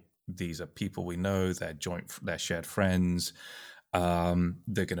just like, these are people we know, they're shared friends.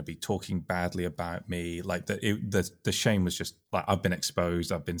 They're going to be talking badly about me. Like the shame was just like, I've been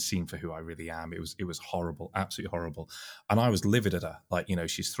exposed. I've been seen for who I really am. It was horrible, absolutely horrible. And I was livid at her. Like,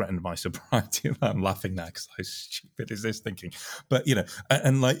 she's threatened my sobriety. I'm laughing now because how stupid is this thinking? But,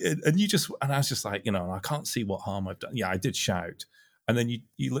 and I was just like, and I can't see what harm I've done. Yeah, I did shout. And then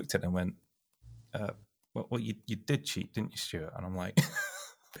you looked at it and went, well, you did cheat, didn't you, Stuart? And I'm like,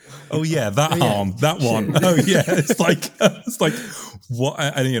 oh yeah, that harm, that one. Oh yeah, it's like what?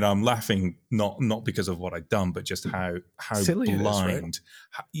 And I'm laughing not because of what I'd done, but just how silly blind.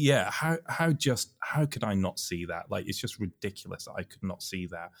 It is, right? How could I not see that? Like, it's just ridiculous that I could not see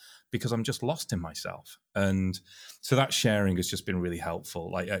that, because I'm just lost in myself. And so that sharing has just been really helpful.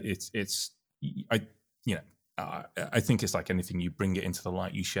 Like I think it's like anything, you bring it into the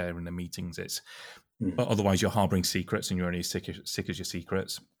light, you share in the meetings. It's otherwise you're harboring secrets, and you're only as sick as your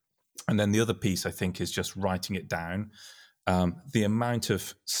secrets. And then the other piece, I think, is just writing it down. The amount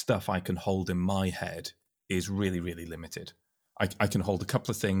of stuff I can hold in my head is really, really limited. I can hold a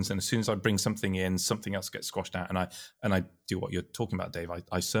couple of things, and as soon as I bring something in, something else gets squashed out, and I do what you're talking about, Dave.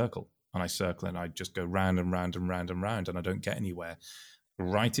 I circle and I just go round and round and round and round, and I don't get anywhere.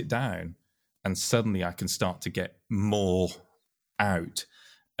 Write it down, and suddenly I can start to get more out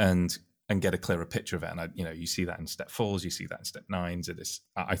and get a clearer picture of it. And you see that in step 4s, you see that in step 9s.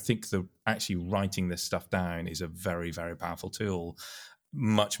 I think actually writing this stuff down is a very, very powerful tool,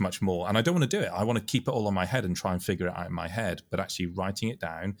 much, much more. And I don't want to do it. I want to keep it all on my head and try and figure it out in my head. But actually writing it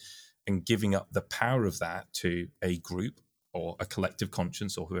down and giving up the power of that to a group or a collective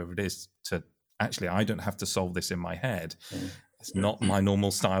conscience or whoever it is, to actually, I don't have to solve this in my head. It's not my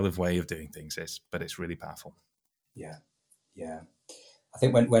normal style of way of doing things, but it's really powerful. Yeah. I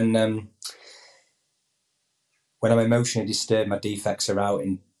think when I'm emotionally disturbed, my defects are out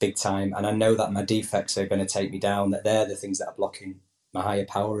in big time, and I know that my defects are going to take me down, that they're the things that are blocking my higher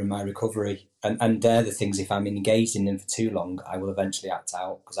power and my recovery, and they're the things, if I'm engaged in them for too long, I will eventually act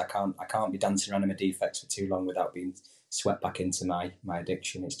out, because I can't be dancing around in my defects for too long without being swept back into my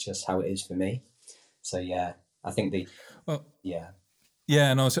addiction. It's just how it is for me. So yeah, I think Yeah,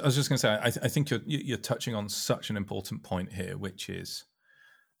 and I was just going to say, I think you're touching on such an important point here, which is,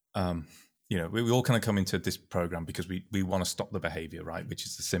 we all kind of come into this program because we want to stop the behavior, right? Which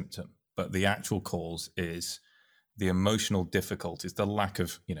is the symptom, but the actual cause is the emotional difficulties, the lack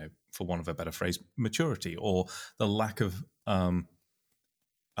of, for want of a better phrase, maturity, or the lack of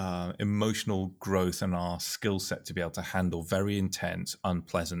emotional growth and our skill set to be able to handle very intense,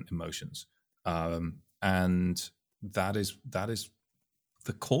 unpleasant emotions, and that is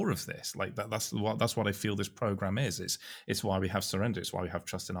the core of this. Like that's what I feel this program is. It's why we have surrender. It's why we have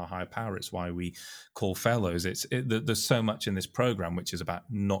trust in our higher power. It's why we call fellows. There's so much in this program which is about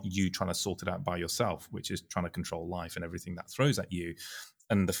not you trying to sort it out by yourself, which is trying to control life and everything that throws at you,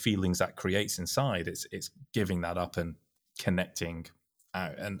 and the feelings that creates inside. It's giving that up and connecting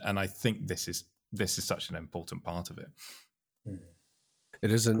out. And I think this is such an important part of it.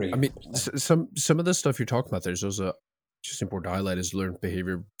 It isn't. I mean, some of the stuff you're talking about, there's also just important to highlight is learned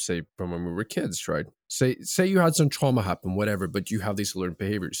behavior, say from when we were kids, right? Say you had some trauma happen, whatever, but you have these learned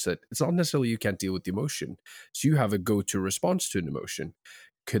behaviors that it's not necessarily you can't deal with the emotion. So you have a go-to response to an emotion.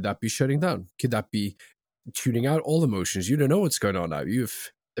 Could that be shutting down? Could that be tuning out all emotions? You don't know what's going on now. You're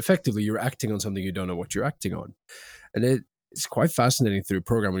acting on something you don't know what you're acting on. And it's quite fascinating through a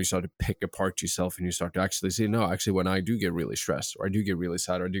program when you start to pick apart yourself and you start to actually say, no, actually, when I do get really stressed, or I do get really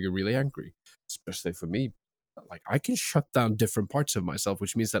sad, or I do get really angry, especially for me, like I can shut down different parts of myself,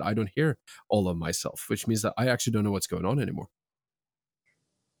 which means that I don't hear all of myself, which means that I actually don't know what's going on anymore.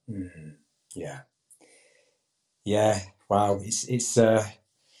 Mm-hmm. Yeah. Wow. It's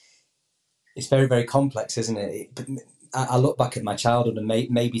very, very complex, isn't it? I look back at my childhood and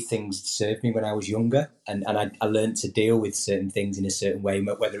maybe things served me when I was younger, and I learned to deal with certain things in a certain way,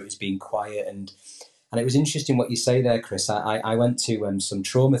 whether it was being quiet. And it was interesting what you say there, Chris. I went to some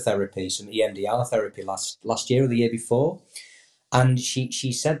trauma therapy, some EMDR therapy last year or the year before, and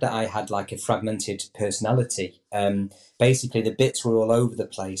she said that I had like a fragmented personality. Basically, the bits were all over the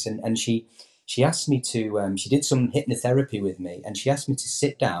place, and she asked me to. She did some hypnotherapy with me, and she asked me to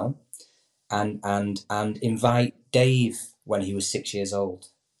sit down and invite Dave when he was 6 years old,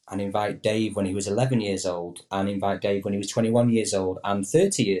 and invite Dave when he was 11 years old, and invite Dave when he was 21 years old and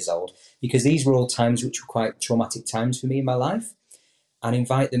 30 years old, because these were all times which were quite traumatic times for me in my life, and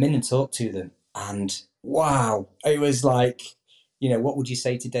invite them in and talk to them. And wow, it was like, what would you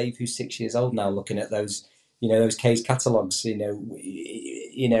say to Dave who's 6 years old now, looking at those, those case catalogues,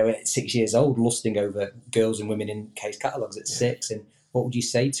 at 6 years old, lusting over girls and women in case catalogues at 6, and what would you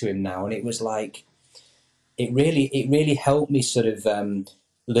say to him now? And it was like, it really helped me sort of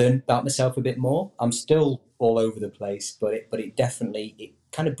learn about myself a bit more. I'm still all over the place, but it definitely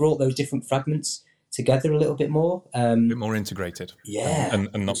kind of brought those different fragments together a little bit more. A bit more integrated. Yeah.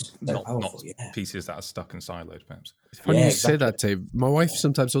 And not powerful, pieces that are stuck and siloed, perhaps. When you say that, Dave, my wife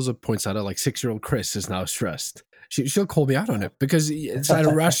sometimes also points out that like 6-year-old Chris is now stressed. she'll call me out on it because it's that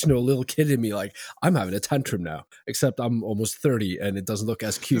irrational little kid in me. Like, I'm having a tantrum now, except I'm almost 30 and it doesn't look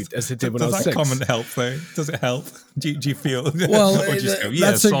as cute as it did when I was 6. Does that comment help though? Does it help? Do you feel? Well, or do you just go,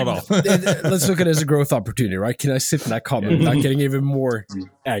 yeah, sod off. Let's look at it as a growth opportunity, right? Can I sit in that comment without getting even more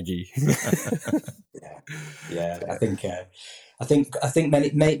aggy? Yeah. I think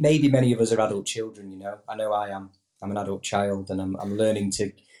maybe many of us are adult children. You know, I know I am. I'm an adult child, and I'm learning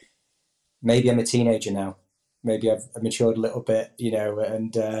to. Maybe I'm a teenager now. Maybe I've matured a little bit, you know.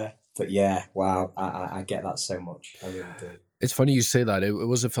 And but yeah, wow, I get that so much. I really do. It's funny you say that. It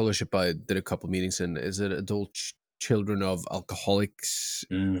was a fellowship I did a couple meetings in. Is it adult children of alcoholics?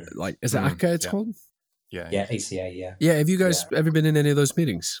 Like, is it ACA? It's called. Yeah, ACA. Yeah. Yeah. Have you guys ever been in any of those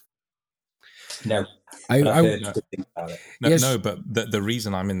meetings? No. I've heard good things about it. No, Yes. no, but the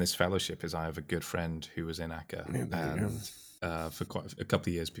reason I'm in this fellowship is I have a good friend who was in ACA, and for quite a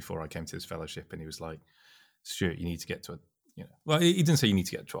couple of years before I came to this fellowship, and he was like, "Stuart, you need to get to a." Well, he didn't say you need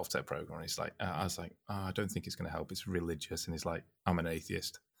to get a 12-step program. And he's like, I was like, oh, I don't think it's going to help. It's religious. And he's like, I'm an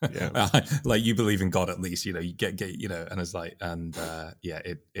atheist. Yeah. Like, you believe in God at least, you know, you get, you know, and it's like, and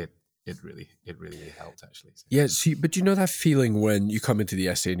it really helped actually. So. Yeah. See, but you know that feeling when you come into the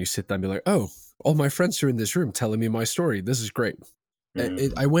essay and you sit down and be like, oh, all my friends are in this room telling me my story. This is great.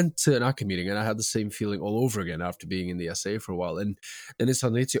 I went to an ACA meeting and I had the same feeling all over again after being in the SA for a while. And then it's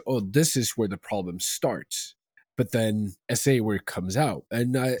suddenly, oh, this is where the problem starts. But then SA where it comes out.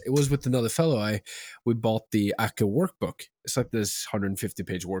 And it was with another fellow. We bought the ACA workbook. It's like this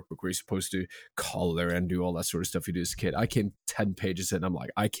 150-page workbook where you're supposed to color and do all that sort of stuff you do as a kid. I came 10 pages in and I'm like,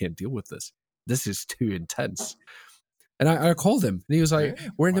 I can't deal with this. This is too intense. And I called him and he was like,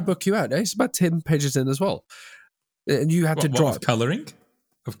 where in the book you at? It's about 10 pages in as well. And you had to draw. Of coloring?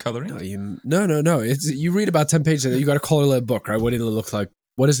 Of coloring? No. It's, you read about 10 pages and you got to color a book, right? What did it look like?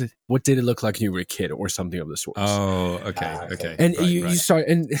 What is it? What did it look like when you were a kid, or something of the sort? Oh, okay. And you start,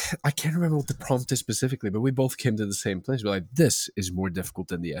 and I can't remember what the prompt is specifically, but we both came to the same place. We're like, this is more difficult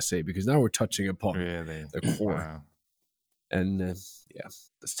than the essay because now we're touching upon the core. Wow. And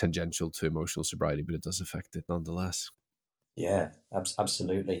that's tangential to emotional sobriety, but it does affect it nonetheless. Yeah,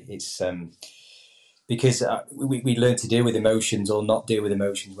 absolutely. It's because we learn to deal with emotions or not deal with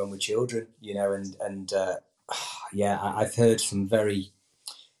emotions when we're children, you know, and I've heard some very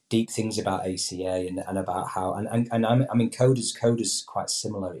deep things about ACA and about how and I mean Coda's quite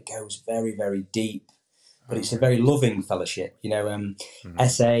similar. It goes very, very deep, but it's a very loving fellowship. You know,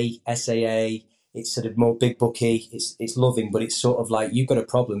 SAA, it's sort of more big booky. It's loving, but it's sort of like, you've got a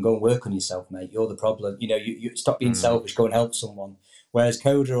problem, go and work on yourself, mate. You're the problem. You know, you stop being selfish, go and help someone. Whereas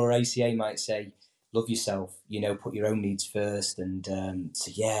Coda or ACA might say, love yourself, you know, put your own needs first. And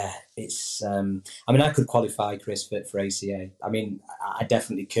so, yeah, it's, I mean, I could qualify, Chris, for ACA. I mean, I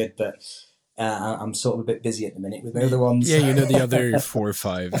definitely could, but I'm sort of a bit busy at the minute with the other ones. Yeah, you know, the other 4 or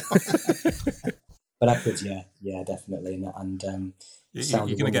 5. But I could, yeah, definitely. And you're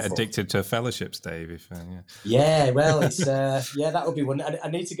going to get addicted to fellowships, Dave. If well, it's that would be one. I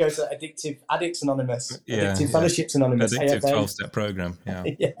need to go to Addicts Anonymous, Addictive Fellowships Anonymous, Addictive 12-step program. Yeah.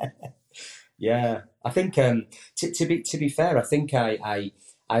 Yeah, I think to be fair, I think I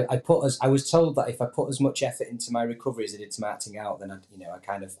was told that if I put as much effort into my recovery as I did to my acting out, then I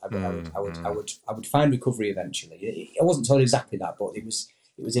would find recovery eventually. I wasn't told exactly that, but it was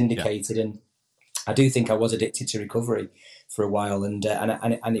indicated, and I do think I was addicted to recovery for a while, and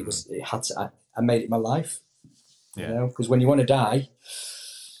I made it my life, you know, because when you want to die.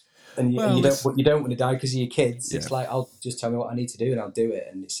 And you don't want to die because of your kids. It's like, I'll just tell me what I need to do and I'll do it.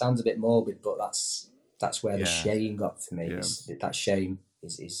 And it sounds a bit morbid, but that's where the shame got for me. Yeah. That shame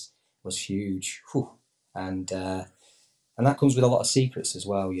was huge, and that comes with a lot of secrets as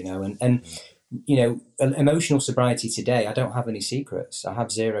well, you know. And you know, emotional sobriety today, I don't have any secrets. I have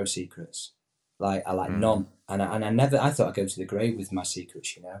 0 secrets, none. And I thought I'd go to the grave with my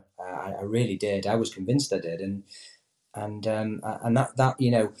secrets, you know. I really did. I was convinced I did, and that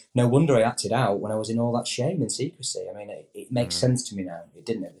you know, no wonder I acted out when I was in all that shame and secrecy. I mean, it makes sense to me now. It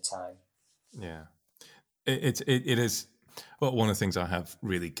didn't at the time. Yeah, it is. Well, one of the things I have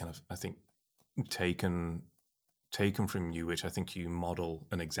really kind of, I think, taken from you, which I think you model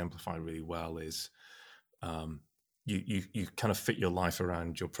and exemplify really well, is you kind of fit your life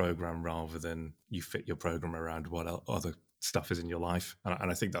around your program rather than you fit your program around what other stuff is in your life, and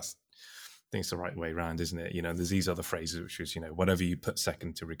I think that's. I think it's the right way around, isn't it? You know, there's these other phrases, which is, you know, whatever you put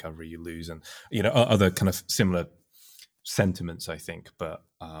second to recovery, you lose, and you know, other kind of similar sentiments, I think. But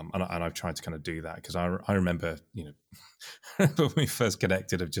and I've tried to kind of do that because I remember, you know, when we first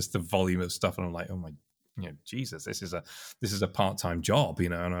connected, of just the volume of stuff, and I'm like, oh my Jesus, this is a part-time job,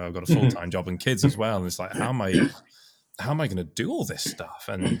 and I've got a full-time job and kids as well. And it's like, how am I going to do all this stuff?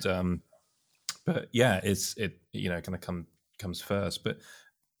 And but yeah, it kind of comes first. But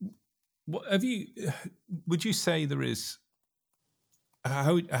what would you say there is?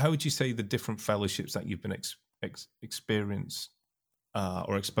 How would you say the different fellowships that you've been experienced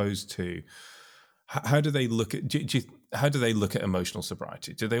or exposed to? How do they look at? How do they look at emotional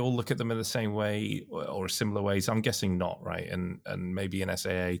sobriety? Do they all look at them in the same way or similar ways? I'm guessing not, right? And maybe in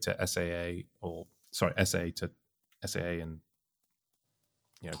SAA to SAA, or sorry, SA to SAA, and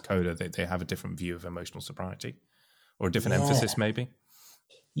CODA, they have a different view of emotional sobriety, or a different emphasis, maybe.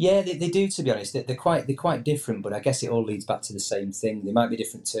 Yeah, they do. To be honest, they're quite different. But I guess it all leads back to the same thing. There might be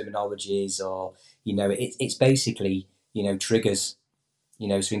different terminologies, or it's basically triggers.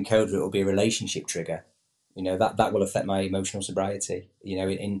 So in CODA, it will be a relationship trigger. That will affect my emotional sobriety.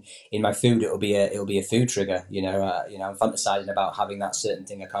 In my food, it'll be a food trigger. I'm fantasizing about having that certain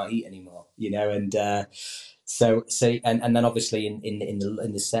thing I can't eat anymore. And so and then obviously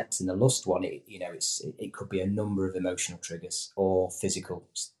in the sex and the lust one, it could be a number of emotional triggers or physical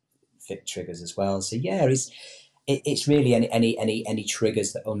fit triggers as well. So yeah, it's really any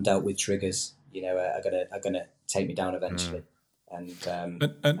triggers, that undealt with triggers, are gonna take me down eventually.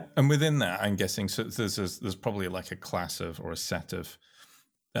 And within that, I'm guessing, so there's probably like a class of, or a set of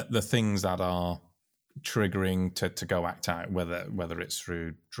the things that are triggering to go act out, whether it's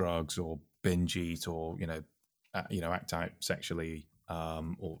through drugs or binge eat, or act out sexually,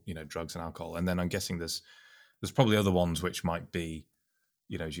 or drugs and alcohol. And then I'm guessing there's probably other ones which might be,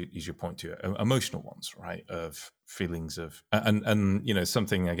 as you point to, emotional ones, right? Of feelings of, and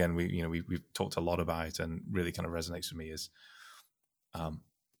something, again, we've talked a lot about and really kind of resonates with me is, I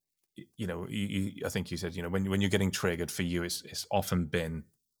think you said, when you're getting triggered, for you, it's often been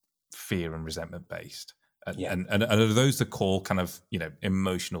fear and resentment based. And are those the core kind of,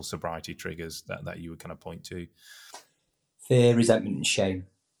 emotional sobriety triggers that you would kind of point to? Fear, resentment, and shame.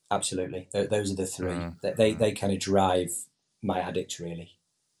 Absolutely. Those are the three. They kind of drive my addict, really.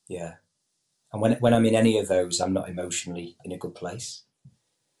 Yeah. And when I'm in any of those, I'm not emotionally in a good place.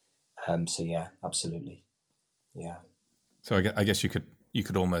 So yeah, absolutely. Yeah. So I guess you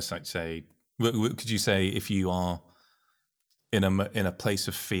could almost like say, could you say, if you are in a place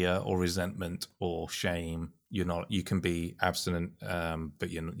of fear or resentment or shame, you can be abstinent, but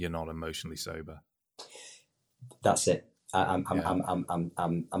you're not emotionally sober. That's it. I'm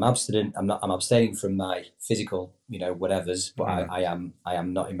abstinent. I'm abstaining from my physical, whatevers, but I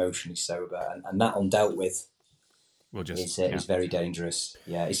am not emotionally sober, and that undealt with is very dangerous.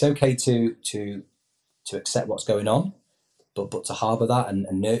 Yeah, it's okay to accept what's going on, but to harbour that and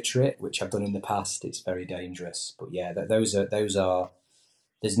nurture it, which I've done in the past, it's very dangerous. But yeah, those are.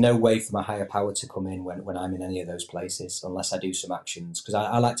 There's no way for my higher power to come in when I'm in any of those places, unless I do some actions, because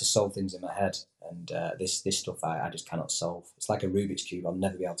I like to solve things in my head, and this stuff I just cannot solve. It's like a Rubik's Cube. I'll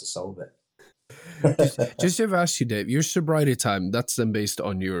never be able to solve it. Just to ask you, Dave, your sobriety time, that's then based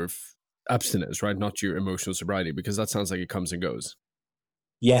on your abstinence, right? Not your emotional sobriety, because that sounds like it comes and goes.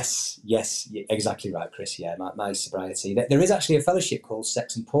 Yes, exactly right, Chris. Yeah, my sobriety. There is actually a fellowship called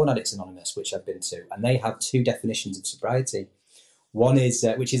Sex and Porn Addicts Anonymous, which I've been to, and they have two definitions of sobriety. One is,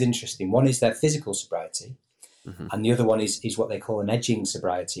 which is interesting, one is their physical sobriety, and the other one is what they call an edging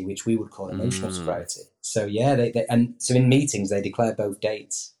sobriety, which we would call emotional sobriety. So yeah, and so in meetings they declare both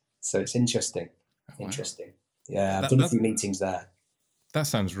dates. So it's interesting. Wow. Interesting. Yeah, I've done a few meetings there. That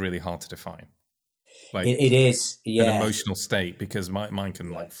sounds really hard to define. Like it is, yeah. An emotional state, because mine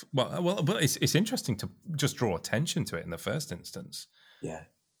can but it's interesting to just draw attention to it in the first instance. Yeah.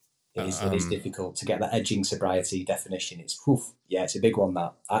 It is difficult to get that edging sobriety definition. It's a big one.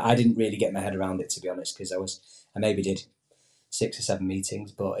 That I didn't really get my head around it, to be honest, because I maybe did 6 or 7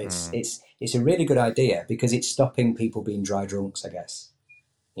 meetings, but it's a really good idea, because it's stopping people being dry drunks, I guess.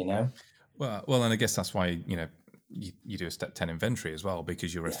 Well, and I guess that's why you do a step 10 inventory as well,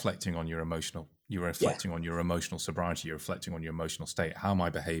 because you're reflecting on your emotional. You're reflecting on your emotional sobriety. You're reflecting on your emotional state. How am I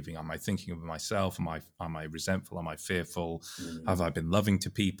behaving? Am I thinking of myself? Am I resentful? Am I fearful? Have I been loving to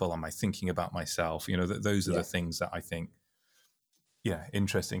people? Am I thinking about myself? Those are the things that I think. Yeah,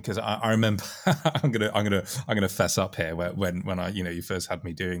 interesting. Because I remember, I'm gonna fess up here. When I you first had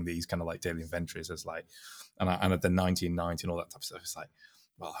me doing these kind of like daily inventories, as like, and at the 1990 and all that type of stuff, it's like,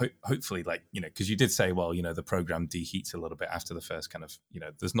 well, hopefully, like, because you did say, well, the program deheats a little bit after the first kind of,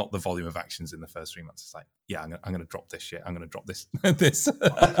 there's not the volume of actions in the first 3 months. It's like, yeah, I'm going to drop this shit. I'm going to drop this,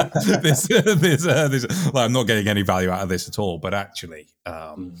 Well, I'm not getting any value out of this at all. But actually,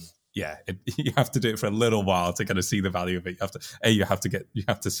 you have to do it for a little while to kind of see the value of it. You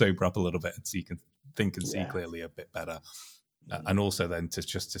have to sober up a little bit so you can think and see clearly a bit better. And also then to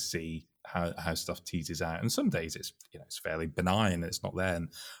see how stuff teases out. And some days it's, it's fairly benign, it's not there.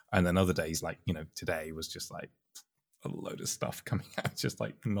 And then other days, like, today was just like a load of stuff coming out, just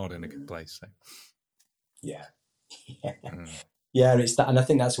like not in a good place. So yeah. It's that, and I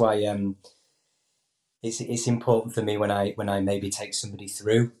think that's why it's important for me when I maybe take somebody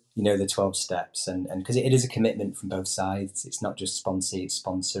through, the 12 steps, and because it is a commitment from both sides. It's not just it's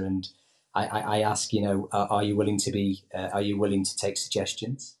sponsor. And I ask, are you willing to take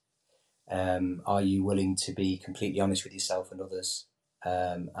suggestions? Are you willing to be completely honest with yourself and others?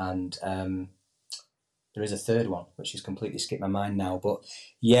 And there is a third one, which has completely skipped my mind now. But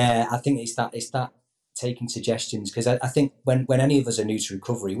yeah, I think it's that taking suggestions, because I think when any of us are new to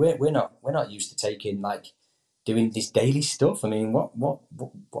recovery, we're not used to taking, like, doing this daily stuff. I mean, what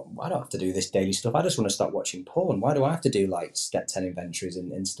I don't have to do this daily stuff. I just want to stop watching porn. Why do I have to do like step 10 inventories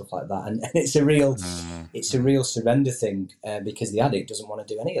and stuff like that? And it's a real surrender thing, because the addict doesn't want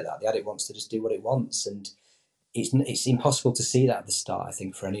to do any of that. The addict wants to just do what it wants, and it's impossible to see that at the start, I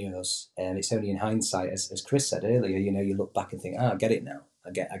think, for any of us. And it's only in hindsight, as Chris said earlier, you look back and think, I get it now.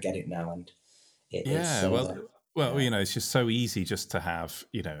 I get it now. And it's just so easy just to have,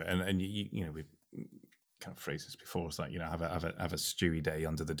 and we've kind of phrased this before. It's like, have a stewy day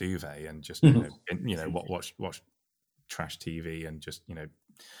under the duvet and just watch trash TV and just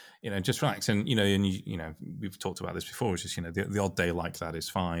just relax. And we've talked about this before. It's just the odd day like that is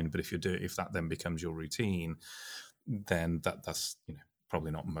fine, but if that then becomes your routine, then that's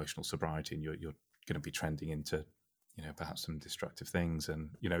probably not emotional sobriety, and you're going to be trending into perhaps some destructive things. And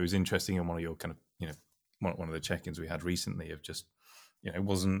it was interesting in one of your kind of one of the check-ins we had recently of just it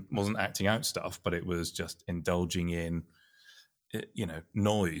wasn't acting out stuff, but it was just indulging in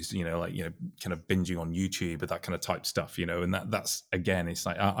noise, like kind of binging on YouTube or that kind of type stuff, and that's again, it's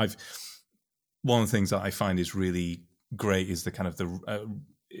like I've one of the things that I find is really great is the kind of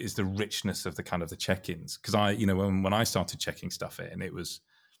the richness of the kind of the check-ins, because I when I started checking stuff in, it was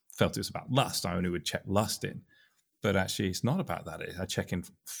about lust. I only would check lust in. But actually, it's not about that. I check in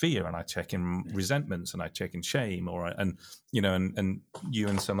fear, and I check in resentments, and I check in shame, and you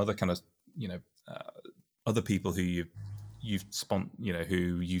and some other kind of other people who you've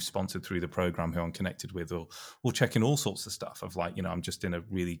sponsored through the program, who I'm connected with, or will check in all sorts of stuff of like I'm just in a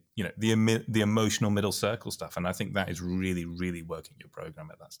really the emotional middle circle stuff, and I think that is really, really working your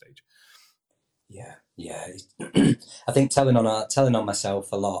program at that stage. Yeah. I think telling on myself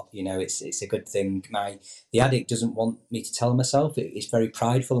a lot, it's a good thing. The addict doesn't want me to tell myself. It's very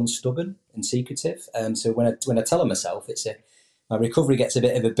prideful and stubborn and secretive. So when I tell on myself, my recovery gets a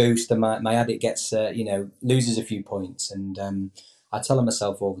bit of a boost, and my addict gets loses a few points. And I tell on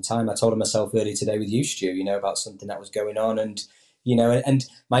myself all the time. I told on myself earlier today with you, Stu, about something that was going on, and and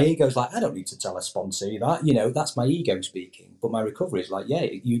my ego's like, I don't need to tell a sponsor that, that's my ego speaking. But my recovery is like, yeah,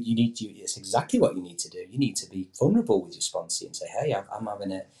 you need to, it's exactly what you need to do. You need to be vulnerable with your sponsor and say, hey, I'm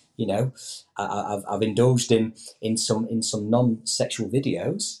having it, I've indulged in some non-sexual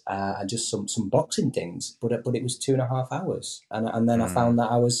videos, and just some boxing things, but it was 2.5 hours. And then I found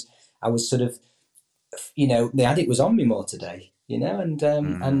that I was sort of, the addict was on me more today. And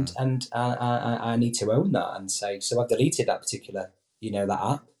I need to own that and say, so I've deleted that particular, that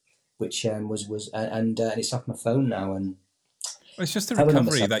app, which was and it's off my phone now. And it's just the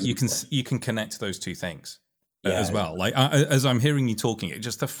recovery that you can connect those two things as well. Like as I'm hearing you talking, it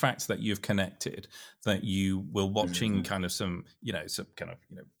just the fact that you've connected, that you were watching kind of some kind of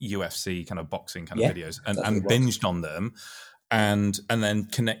UFC kind of boxing kind of videos and binged on them, and then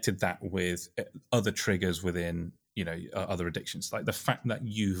connected that with other triggers within other addictions. Like the fact that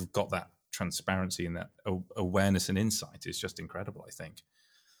you've got that transparency and that awareness and insight is just incredible, I think.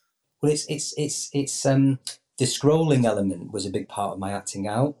 Well, it's the scrolling element was a big part of my acting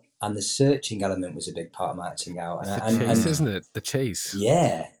out, and the searching element was a big part of my acting out. And the chase, isn't it? The chase.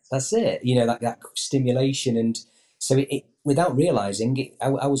 Yeah, that's it. That stimulation, and so it without realizing it,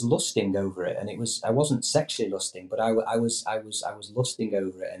 I was lusting over it, and I wasn't sexually lusting, but I was lusting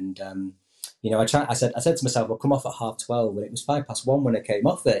over it, and I said to myself, I'll come off at 12:30, and it was 1:05 when I came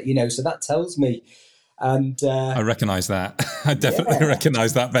off it. So that tells me. And I recognise that. I definitely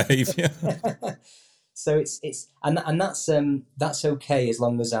recognise that behaviour. So it's that's okay, as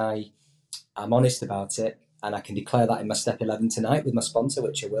long as I'm honest about it, and I can declare that in my step 11 tonight with my sponsor,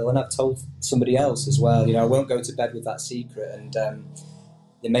 which I will, and I've told somebody else as well. I won't go to bed with that secret, and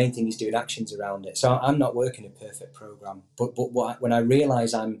the main thing is doing actions around it. So I'm not working a perfect program, but when I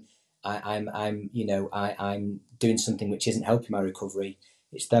realise I'm doing something which isn't helping my recovery,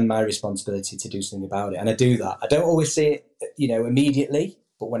 it's then my responsibility to do something about it. And I do that. I don't always see it, immediately,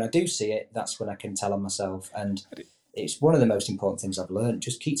 But when I do see it, that's when I can tell on myself. And it's one of the most important things I've learned.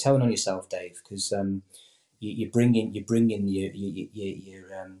 Just keep telling on yourself, Dave, because you bring in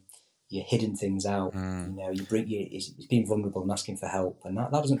your hidden things out. You know, it's being vulnerable and asking for help, and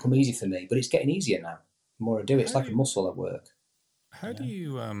that doesn't come easy for me. But it's getting easier now. The more I do it, it's like a muscle at work. How do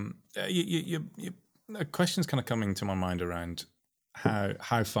you a question's kind of coming to my mind around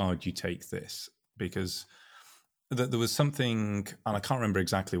how far do you take this? Because there was something, and I can't remember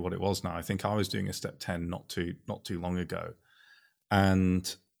exactly what it was now. I think I was doing a step 10 not too long ago,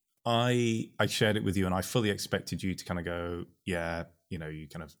 and I shared it with you, and I fully expected you to kind of go, yeah, you know, you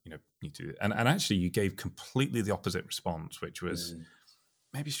kind of, you know, need to, and actually you gave completely the opposite response, which was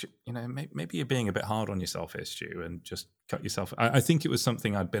maybe you're being a bit hard on yourself here, Stu, and just cut yourself. I think it was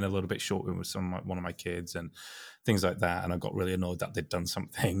something I'd been a little bit short with one of my kids and things like that, and I got really annoyed that they'd done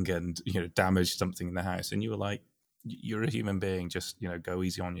something and, you know, damaged something in the house, and you were like, you're a human being, just, you know, go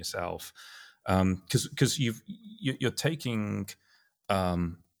easy on yourself, because you're taking a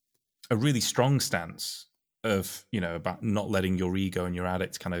really strong stance of, you know, about not letting your ego and your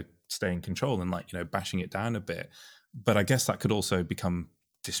addict kind of stay in control and, like, you know, bashing it down a bit. But I guess that could also become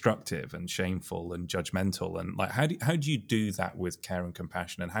destructive and shameful and judgmental. And, like, how do you do that with care and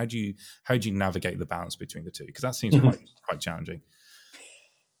compassion? And how do you navigate the balance between the two? Because that seems quite challenging.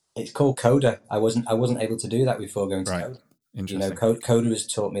 It's called Coda. I wasn't able to do that before going to Coda. Interesting. You know, Coda has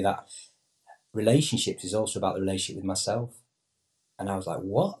taught me that relationships is also about the relationship with myself. And I was like,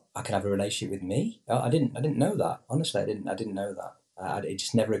 what? I can have a relationship with me? I didn't know that. Honestly, I didn't know that. It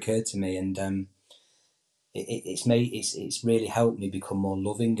just never occurred to me. And it's really helped me become more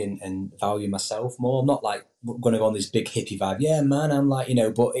loving and value myself more. I'm not like going to go on this big hippie vibe. Yeah, man, I'm like, you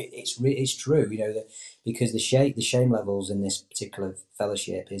know, but it's true, you know, because the shame levels in this particular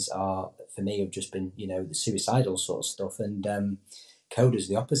fellowship are for me have just been, you know, the suicidal sort of stuff, and Coda's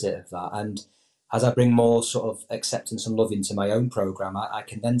the opposite of that. And as I bring more sort of acceptance and love into my own program, I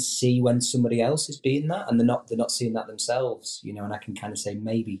can then see when somebody else is being that and they're not seeing that themselves, you know, and I can kind of say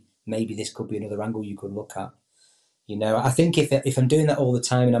maybe this could be another angle you could look at. You know, I think if I'm doing that all the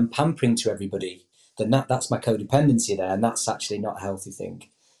time and I'm pampering to everybody, then that's my codependency there, and that's actually not a healthy thing.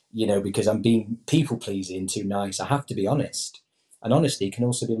 You know, because I'm being people pleasing, too nice. I have to be honest, and honesty can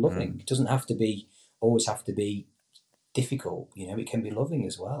also be loving. It doesn't have to always have to be difficult. You know, it can be loving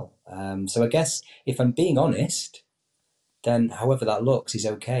as well. So I guess if I'm being honest, then however that looks is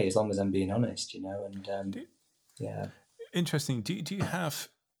okay as long as I'm being honest. You know, and yeah. Interesting. Do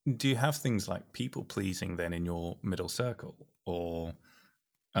you have things like people pleasing then in your middle circle, or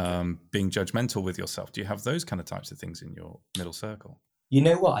being judgmental with yourself? Do you have those kind of types of things in your middle circle? You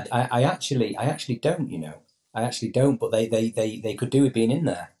know what? I actually don't. You know, I actually don't. But they could do with being in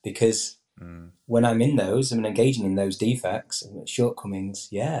there, because when I'm in those and engaging in those defects and shortcomings,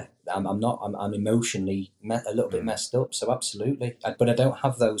 yeah, I'm emotionally a little bit messed up. So absolutely, but I don't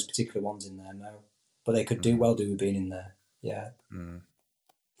have those particular ones in there. No, but they could do with being in there. Yeah,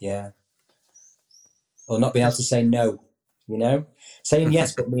 yeah, or not being able to say no. You know, saying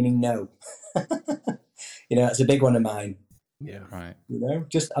yes but meaning no. You know, that's a big one of mine. Yeah, right. You know,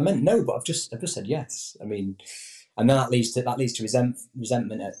 I meant no, but I've just said yes. I mean, and then that leads to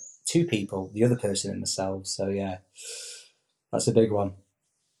resentment at two people, the other person and themselves. So yeah, that's a big one.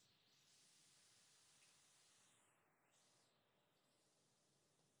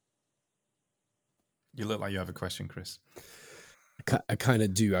 You look like you have a question, Chris. I kind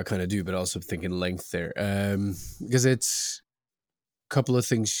of do, but also thinking length there, because it's a couple of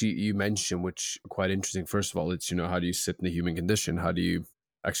things you mentioned which are quite interesting. First of all, it's, you know, how do you sit in the human condition? How do you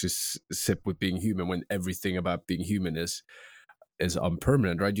actually sit with being human when everything about being human is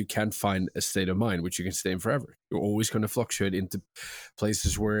unpermanent, right? You can't find a state of mind which you can stay in forever. You're always going to fluctuate into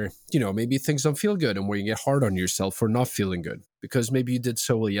places where, you know, maybe things don't feel good and where you get hard on yourself for not feeling good because maybe you did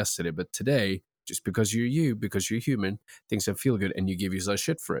so well yesterday, but today, just because because you're human, things don't feel good and you give yourself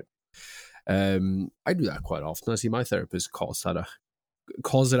shit for it. I do that quite often. I see my therapist calls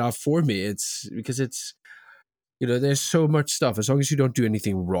it out for me. It's because it's, you know, there's so much stuff. As long as you don't do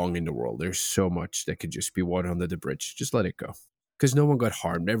anything wrong in the world, there's so much that could just be water under the bridge. Just let it go. Because no one got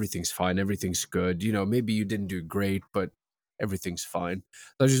harmed. Everything's fine. Everything's good. You know, maybe you didn't do great, but everything's fine.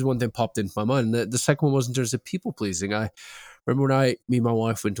 That's just one thing popped into my mind. The second one was in terms of people pleasing. I remember when me and my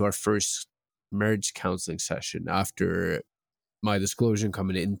wife went to our first marriage counseling session after my disclosure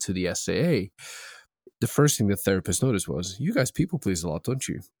coming into the SAA. The first thing the therapist noticed was, you guys people please a lot, don't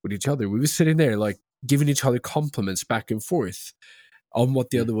you? With each other. We were sitting there like giving each other compliments back and forth on what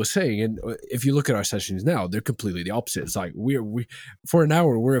the other was saying. And if you look at our sessions now, they're completely the opposite. It's like we for an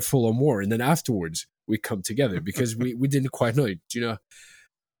hour, we're at full on war. And then afterwards we come together because we didn't quite know, you know,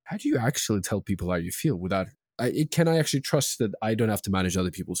 how do you actually tell people how you feel without? Can I actually trust that I don't have to manage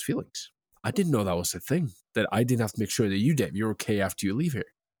other people's feelings? I didn't know that was a thing. That I didn't have to make sure that you, Dave, you're okay after you leave here.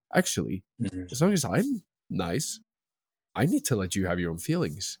 Actually, as long as I'm nice, I need to let you have your own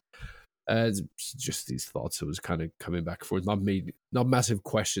feelings. It's just these thoughts that was kind of coming back and forth. Not massive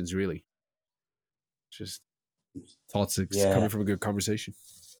questions, really. Just thoughts that's coming from a good conversation.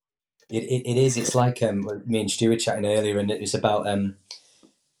 It is. It's like me and Stu were chatting earlier, and it was about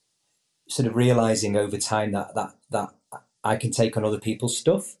sort of realizing over time that I can take on other people's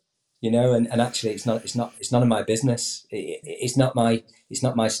stuff, you know, and actually it's none of my business. It's not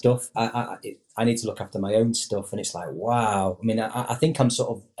my stuff. I need to look after my own stuff, and it's like, wow. I mean, I think I'm sort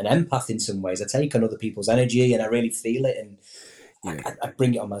of an empath in some ways. I take on other people's energy, and I really feel it, and I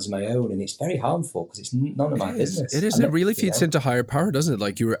bring it on as my own, and it's very harmful because it's none of my business. It is. It really feeds into higher power, doesn't it?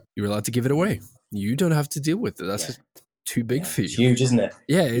 Like you're allowed to give it away. You don't have to deal with it. That's too big for you. It's huge, isn't it?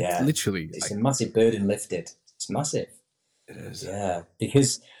 Yeah, literally. It's a massive burden lifted. It's massive. It is. Yeah,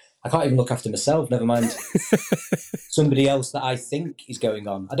 because I can't even look after myself, never mind somebody else that I think is going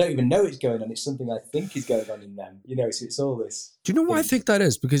on. I don't even know it's going on. It's something I think is going on in them. You know, so it's all this. Do you know why I think that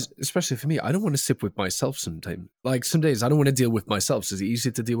is? Because especially for me, I don't want to sit with myself sometimes. Like some days I don't want to deal with myself. So is it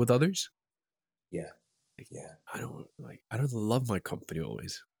easier to deal with others? Yeah. I don't love my company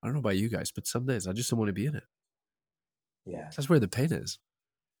always. I don't know about you guys, but some days I just don't want to be in it. Yeah. That's where the pain is.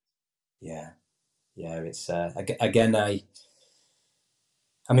 Yeah. It's again.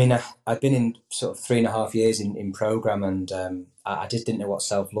 I mean, I've been in sort of 3.5 years in program, and I just didn't know what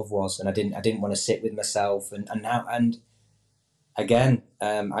self-love was, and I didn't want to sit with myself, and now again,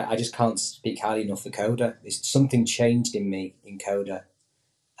 I just can't speak highly enough for Coda. Something changed in me in Coda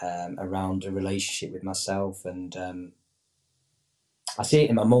around a relationship with myself, and I see it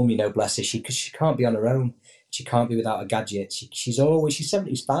in my mum, you know, bless her, because she can't be on her own. She can't be without a gadget. She's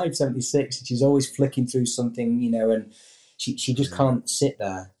 75, 76, and she's always flicking through something, you know, and she just can't sit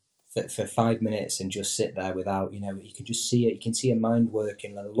there for 5 minutes and just sit there without, you know, you can just see it. You can see her mind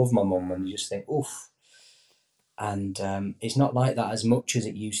working. I love my mum, and you just think, oof. And it's not like that as much as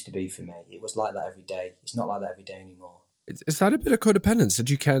it used to be for me. It was like that every day. It's not like that every day anymore. Is that a bit of codependence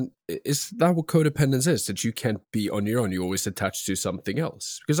that you can't? Is that what codependence is? That you can't be on your own? You're always attached to something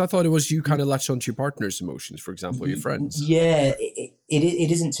else. Because I thought it was you kind of latch onto your partner's emotions, for example, your friends. Yeah,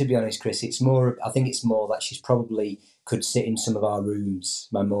 it isn't, to be honest, Chris. It's more. I think it's more that she's probably could sit in some of our rooms,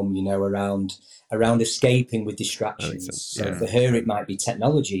 my mum, you know, around escaping with distractions. So for her, it might be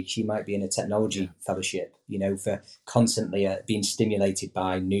technology. She might be in a technology fellowship, you know, for constantly being stimulated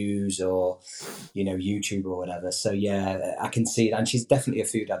by news or, you know, YouTube or whatever. So yeah, I can see that. And she's definitely a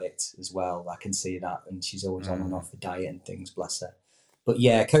food addict as well. I can see that. And she's always on and off the diet and things, bless her. But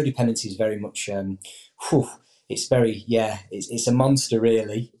yeah, codependency is very much, it's very, it's a monster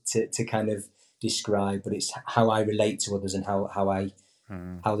really to kind of describe, but it's how I relate to others and how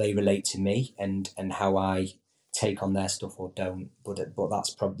they relate to me, and how I take on their stuff or don't. But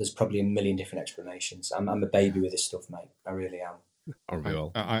there's probably a million different explanations. I'm a baby with this stuff, mate. I really am. Aren't we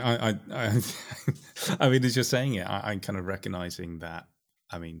all? I mean, as you're saying it, I'm kind of recognizing that.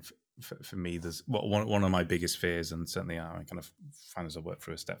 I mean, for me, there's one of my biggest fears, and certainly I kind of find as I work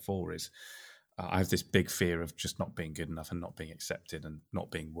through a step forward, is I have this big fear of just not being good enough and not being accepted and not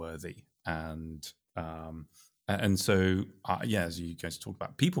being worthy. And so, as you guys talk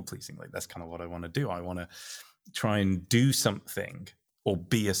about people pleasing, like that's kind of what I want to do. I want to try and do something or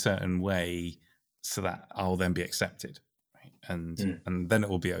be a certain way so that I'll then be accepted, right? And then it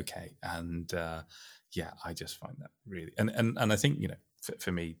will be okay. And I just find that really, and I think, you know,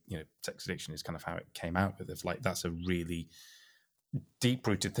 for me, you know, sex addiction is kind of how it came out with it. Like that's a really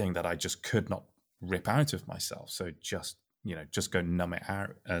deep-rooted thing that I just could not rip out of myself. So just go numb it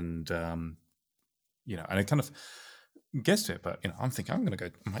out, and you know, and it kind of gets to it. But you know, I'm thinking I'm going to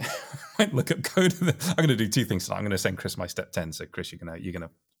go. I might look at code. I'm going to do two things tonight. I'm going to send Chris my step 10. So Chris, you're going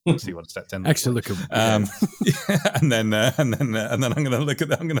to see what a step 10 actually look at. and then I'm going to look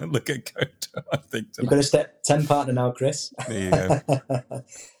at code. I think you've got a step 10 partner now, Chris. There you go.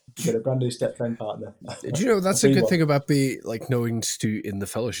 You got a brand new step 10 partner. Do you know that's a good thing about knowing Stu in the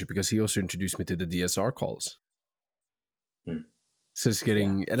fellowship, because he also introduced me to the DSR calls. So it's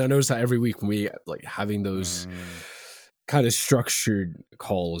getting, and I notice that every week when we having those kind of structured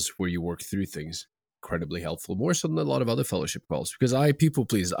calls where you work through things, incredibly helpful, more so than a lot of other fellowship calls, because I people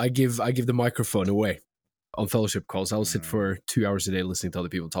please. I give the microphone away on fellowship calls. I'll sit for 2 hours a day listening to other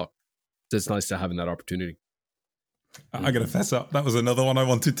people talk. It's nice to having that opportunity. I'm going to fess up. That was another one I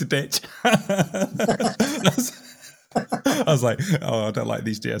wanted to ditch. I was like, oh, I don't like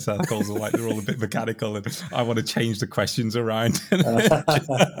these DSR calls. They're all a bit mechanical, and I want to change the questions around. And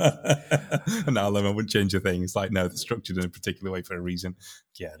now I wouldn't change a thing. It's like, no, they're structured in a particular way for a reason.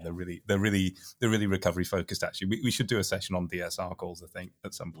 Yeah, they're really recovery focused. Actually, we should do a session on DSR calls, I think,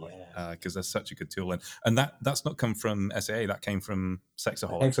 at some point, because they're such a good tool. And that's not come from SAA. That came from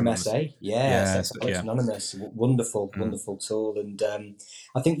Sexaholics. It came from SA, Sexaholics Anonymous. Wonderful tool. And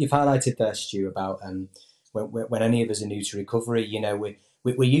I think you've highlighted there, Stu, about when any of us are new to recovery, you know,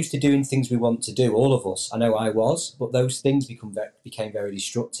 we're used to doing things we want to do, all of us. I know I was, but those things became very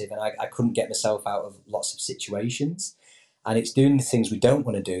destructive, and I couldn't get myself out of lots of situations. And it's doing the things we don't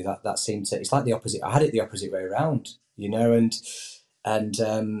want to do that seemed to. It's like the opposite. I had it the opposite way around, you know, and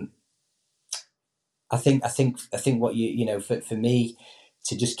I think what you know for me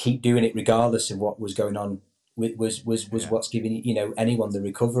to just keep doing it regardless of what was going on was what's giving, you know, anyone the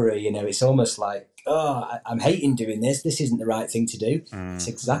recovery. You know, it's almost like, oh, I'm hating doing this. This isn't the right thing to do. It's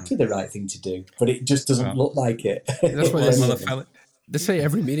exactly the right thing to do, but it just doesn't look like it. That's why they say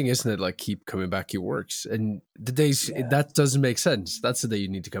every meeting, isn't it? Like, keep coming back, it works. And the days that doesn't make sense, that's the day you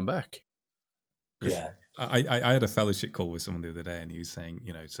need to come back. Yeah, I had a fellowship call with someone the other day, and he was saying,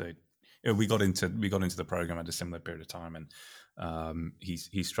 you know, so we got into the program at a similar period of time, and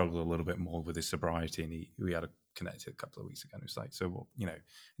he struggled a little bit more with his sobriety, and we had a connected a couple of weeks ago, and it was like, so what, you know, and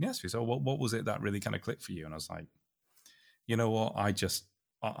he asked me, so what was it that really kind of clicked for you? And I was like, you know what, I just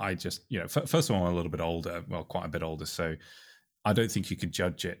you know, first of all, I'm a little bit older, well, quite a bit older, so I don't think you could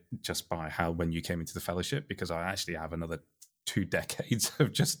judge it just by when you came into the fellowship, because I actually have another 2 decades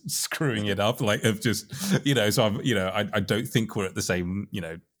of just screwing it up, like of just, you know, so I'm, you know, I don't think we're at the same, you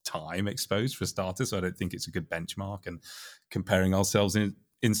know, time exposed for starters. So I don't think it's a good benchmark, and comparing ourselves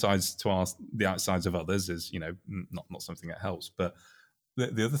insides to the outsides of others is, you know, not something that helps. But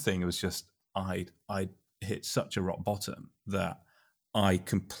the other thing was just I hit such a rock bottom that I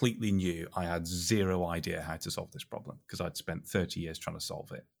completely knew I had zero idea how to solve this problem, because I'd spent 30 years trying to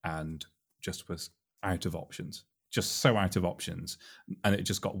solve it and just was out of options, just so out of options, and it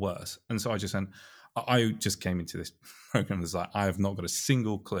just got worse. And so I just came into this program and was like, I have not got a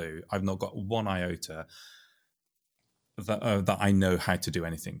single clue. I've not got one iota that I know how to do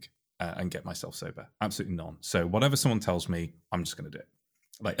anything and get myself sober. Absolutely none. So whatever someone tells me, I'm just going to do it.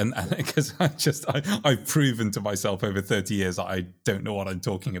 Like, and because I've proven to myself over 30 years that I don't know what I'm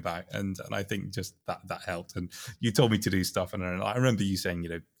talking about, and I think just that helped. And you told me to do stuff, and I remember you saying, you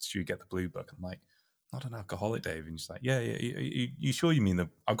know, should you get the blue book? I'm like, not an alcoholic, Dave. And she's like, yeah, you sure you mean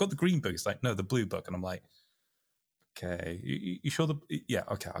I've got the green book? It's like, no, the blue book. And I'm like, okay, you sure yeah,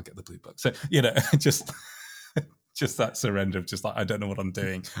 okay, I'll get the blue book. So, you know, just that surrender of just like, I don't know what I'm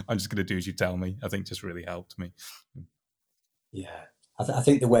doing, I'm just going to do as you tell me, I think just really helped me. Yeah. I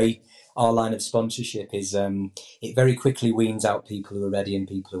think the way our line of sponsorship is, it very quickly weans out people who are ready and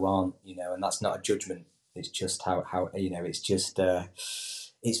people who aren't, you know, and that's not a judgment. It's just how you know, it's just,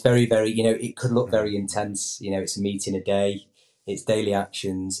 it's very, very, you know, it could look very intense. You know, it's a meeting a day, it's daily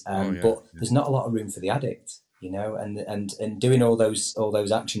actions, but there's not a lot of room for the addict, you know, and doing all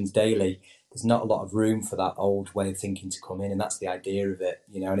those actions daily, there's not a lot of room for that old way of thinking to come in, and that's the idea of it,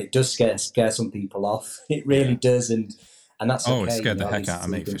 you know, and it does scare some people off. It really does, and that's okay. It scared the heck out of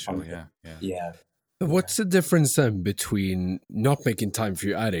me, for sure. Yeah. What's the difference then between not making time for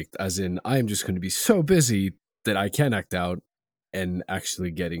your addict, as in I'm just going to be so busy that I can't act out, and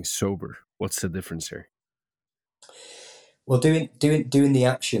actually getting sober? What's the difference here? Well, doing the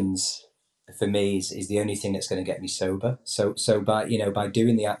actions for me is the only thing that's going to get me sober. So by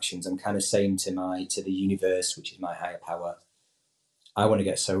doing the actions, I'm kind of saying to the universe, which is my higher power, I want to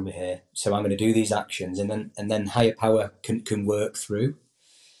get sober here, so I'm going to do these actions, and then higher power can work through.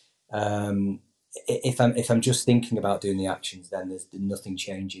 If I'm just thinking about doing the actions, then nothing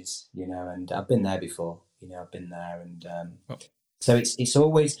changes, you know. And I've been there before, you know. I've been there, and so it's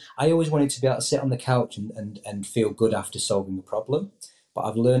always, I always wanted to be able to sit on the couch and feel good after solving a problem. But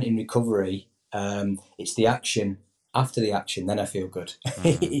I've learned in recovery, it's the action. After the action, then I feel good.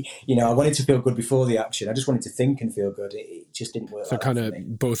 You know, I wanted to feel good before the action. I just wanted to think and feel good. It just didn't work. So kind of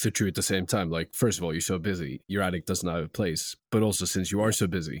both are true at the same time. Like, first of all, you're so busy, your addict doesn't have a place. But also, since you are so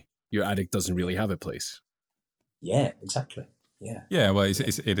busy, your addict doesn't really have a place. Yeah, exactly. Yeah. Yeah, well, it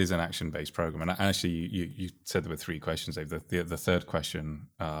is an action-based program. And actually, you said there were 3 questions, Dave. The third question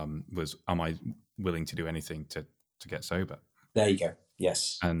was, am I willing to do anything to get sober? There you go.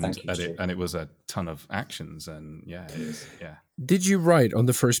 Yes. And thank you, and it was a ton of actions, and it is. Did you write on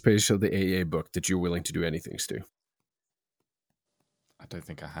the first page of the AA book that you're willing to do anything, Stu? I don't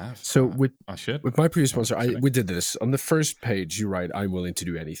think I have. So I should. With my previous sponsor, we did this. On the first page, you write, "I'm willing to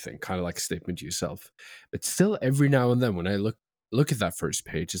do anything," kind of like a statement to yourself. But still, every now and then, when I look at that first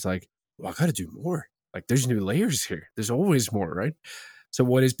page, it's like, well, I got to do more. Like, there's new layers here. There's always more, right? So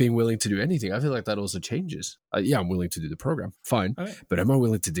what is being willing to do anything? I feel like that also changes. Yeah, I'm willing to do the program. Fine. But am I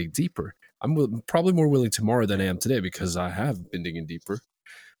willing to dig deeper? I'm probably more willing tomorrow than I am today because I have been digging deeper.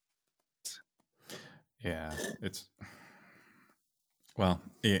 Yeah, it's... Well,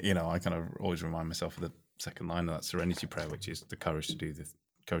 you know, I kind of always remind myself of the second line of that Serenity Prayer, which is the courage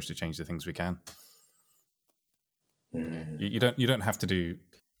to change the things we can. You don't have to do,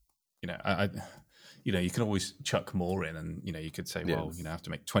 you know, you know, you can always chuck more in, and you know, you could say, well, you know, I have to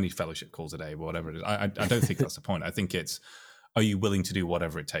make 20 fellowship calls a day, or whatever it is. I don't think that's the point. I think it's, are you willing to do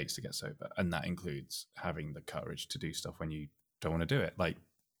whatever it takes to get sober, and that includes having the courage to do stuff when you don't want to do it. Like,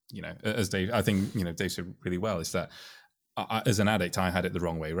 you know, as Dave, I think, you know, Dave said really well, is that as an addict, I had it the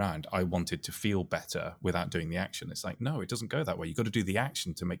wrong way around. I wanted to feel better without doing the action. It's like, no, it doesn't go that way. You've got to do the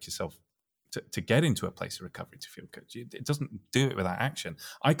action to make yourself, to get into a place of recovery, to feel good. It doesn't do it without action.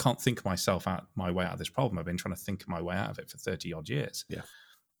 I can't think my way out of this problem. I've been trying to think my way out of it for 30 odd years. Yeah.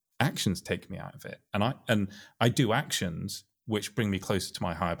 Actions take me out of it. And I do actions which bring me closer to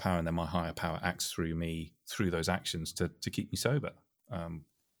my higher power, and then my higher power acts through me, through those actions to keep me sober.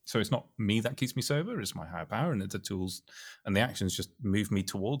 So it's not me that keeps me sober, it's my higher power, and the tools and the actions just move me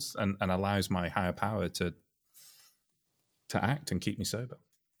towards and allows my higher power to act and keep me sober.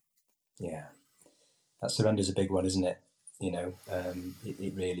 Yeah. That surrender's a big one, isn't it? You know,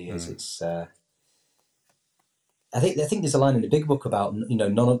 it really is. It's I think there's a line in the big book about, you know,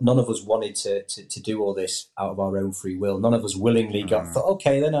 none of us wanted to do all this out of our own free will. None of us willingly thought,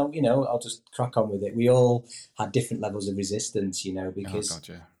 okay, then I'll just crack on with it. We all had different levels of resistance, you know,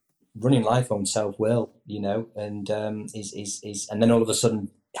 because running life on self-will, you know, and is and then all of a sudden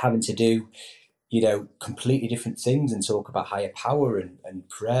having to do, you know, completely different things and talk about higher power and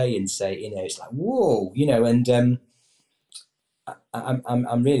pray and say, you know, it's like, whoa, you know, and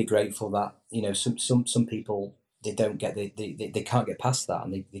I'm really grateful that, you know, some people, they don't get they can't get past that,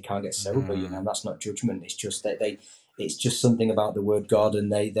 and they can't get sober, you know, and that's not judgment. It's just that it's just something about the word God,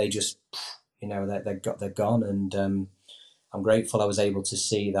 and they just, you know, they're gone. And I'm grateful I was able to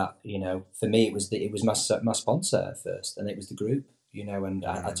see that, you know, for me it was my sponsor at first, and it was the group, you know, and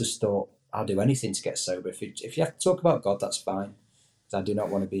I just thought, I'll do anything to get sober. If you have to talk about God, that's fine. I do not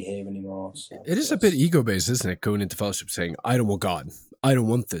want to be here anymore. So it is a bit ego-based, isn't it? Going into fellowship saying, I don't want God. I don't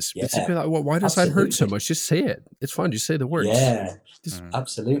want this. Yeah. It's a bit like, well, why does that hurt so much? Just say it. It's fine. Just say the words. Yeah,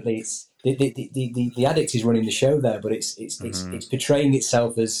 absolutely. It's the addict is running the show there, but it's portraying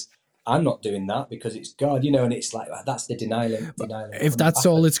itself as, I'm not doing that because it's God, you know, and it's like, that's the denial. If that's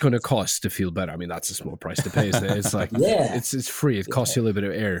all it's going to cost to feel better, I mean, that's a small price to pay, isn't it? It's like, it's free. It costs you a little bit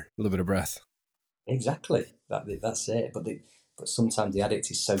of air, a little bit of breath. Exactly. That's it. But sometimes the addict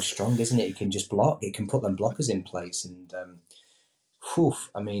is so strong, isn't it? It can just block. It can put them blockers in place, and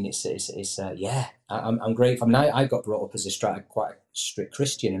I mean, it's yeah. I'm grateful. I mean, I got brought up as quite a strict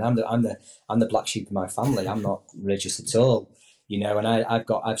Christian, and I'm the black sheep of my family. I'm not religious at all, you know. And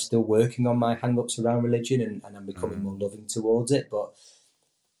I'm still working on my hang-ups around religion, and I'm becoming more loving towards it. But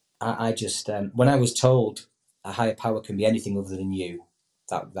I just when I was told a higher power can be anything other than you,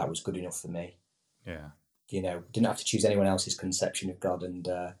 that was good enough for me. Yeah. You know, didn't have to choose anyone else's conception of God, and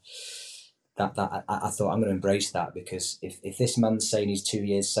that I thought, I'm going to embrace that, because if this man's saying he's 2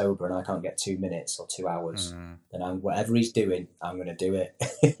 years sober and I can't get 2 minutes or 2 hours, then whatever he's doing, I'm going to do it.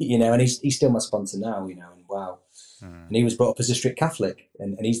 You know, and he's still my sponsor now. You know, and wow, and he was brought up as a strict Catholic,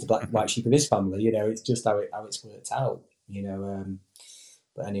 and he's the white sheep of his family. You know, it's just how it's worked out. You know,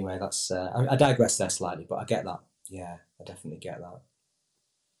 but anyway, that's I digress there slightly, but I get that. Yeah, I definitely get that.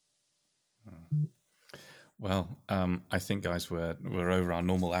 Well, I think, guys, we're over our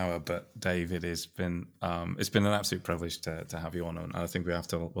normal hour, but Dave, it's been an absolute privilege to have you on, and I think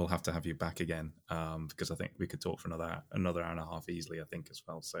we'll have to have you back again, because I think we could talk for another hour and a half easily, I think, as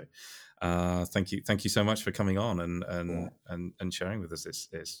well. So, thank you so much for coming on and sharing with us.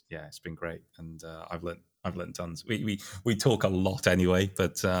 It's been great, and I've learned tons. We talk a lot anyway,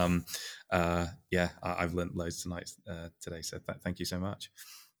 but I've learned loads today. So thank you so much.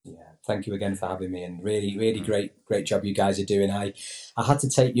 Yeah, thank you again for having me, and really great job you guys are doing. I had to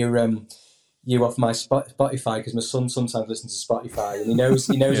take you off my Spotify, because my son sometimes listens to Spotify, and he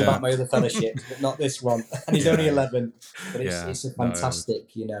knows about my other fellowships, but not this one. And he's only 11, but it's a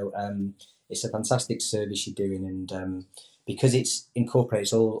fantastic, you know, it's a fantastic service you're doing, and because it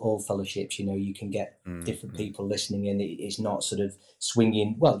incorporates all fellowships, you know, you can get different people listening in. It's not sort of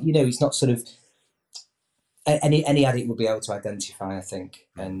swinging. Well, you know, it's not sort of any addict will be able to identify, I think,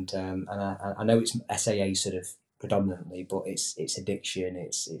 and I know it's SAA sort of predominantly, but it's addiction,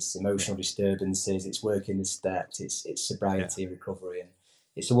 it's emotional disturbances, it's working the steps, it's sobriety recovery, and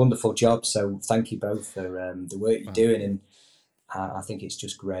it's a wonderful job. So thank you both for the work you're doing, and I think it's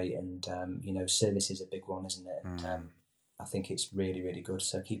just great. And service is a big one, isn't it? And I think it's really, really good.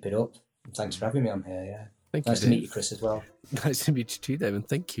 So keep it up. And thanks for having me on here. Yeah, Thank nice you, to meet you, Chris, as well. Nice to meet you too, David.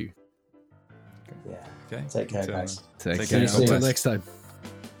 Thank you. Yeah. Okay. Take care, guys. Take care. care. Until next time.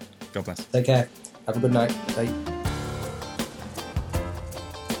 God bless. Take care. Have a good night. Bye.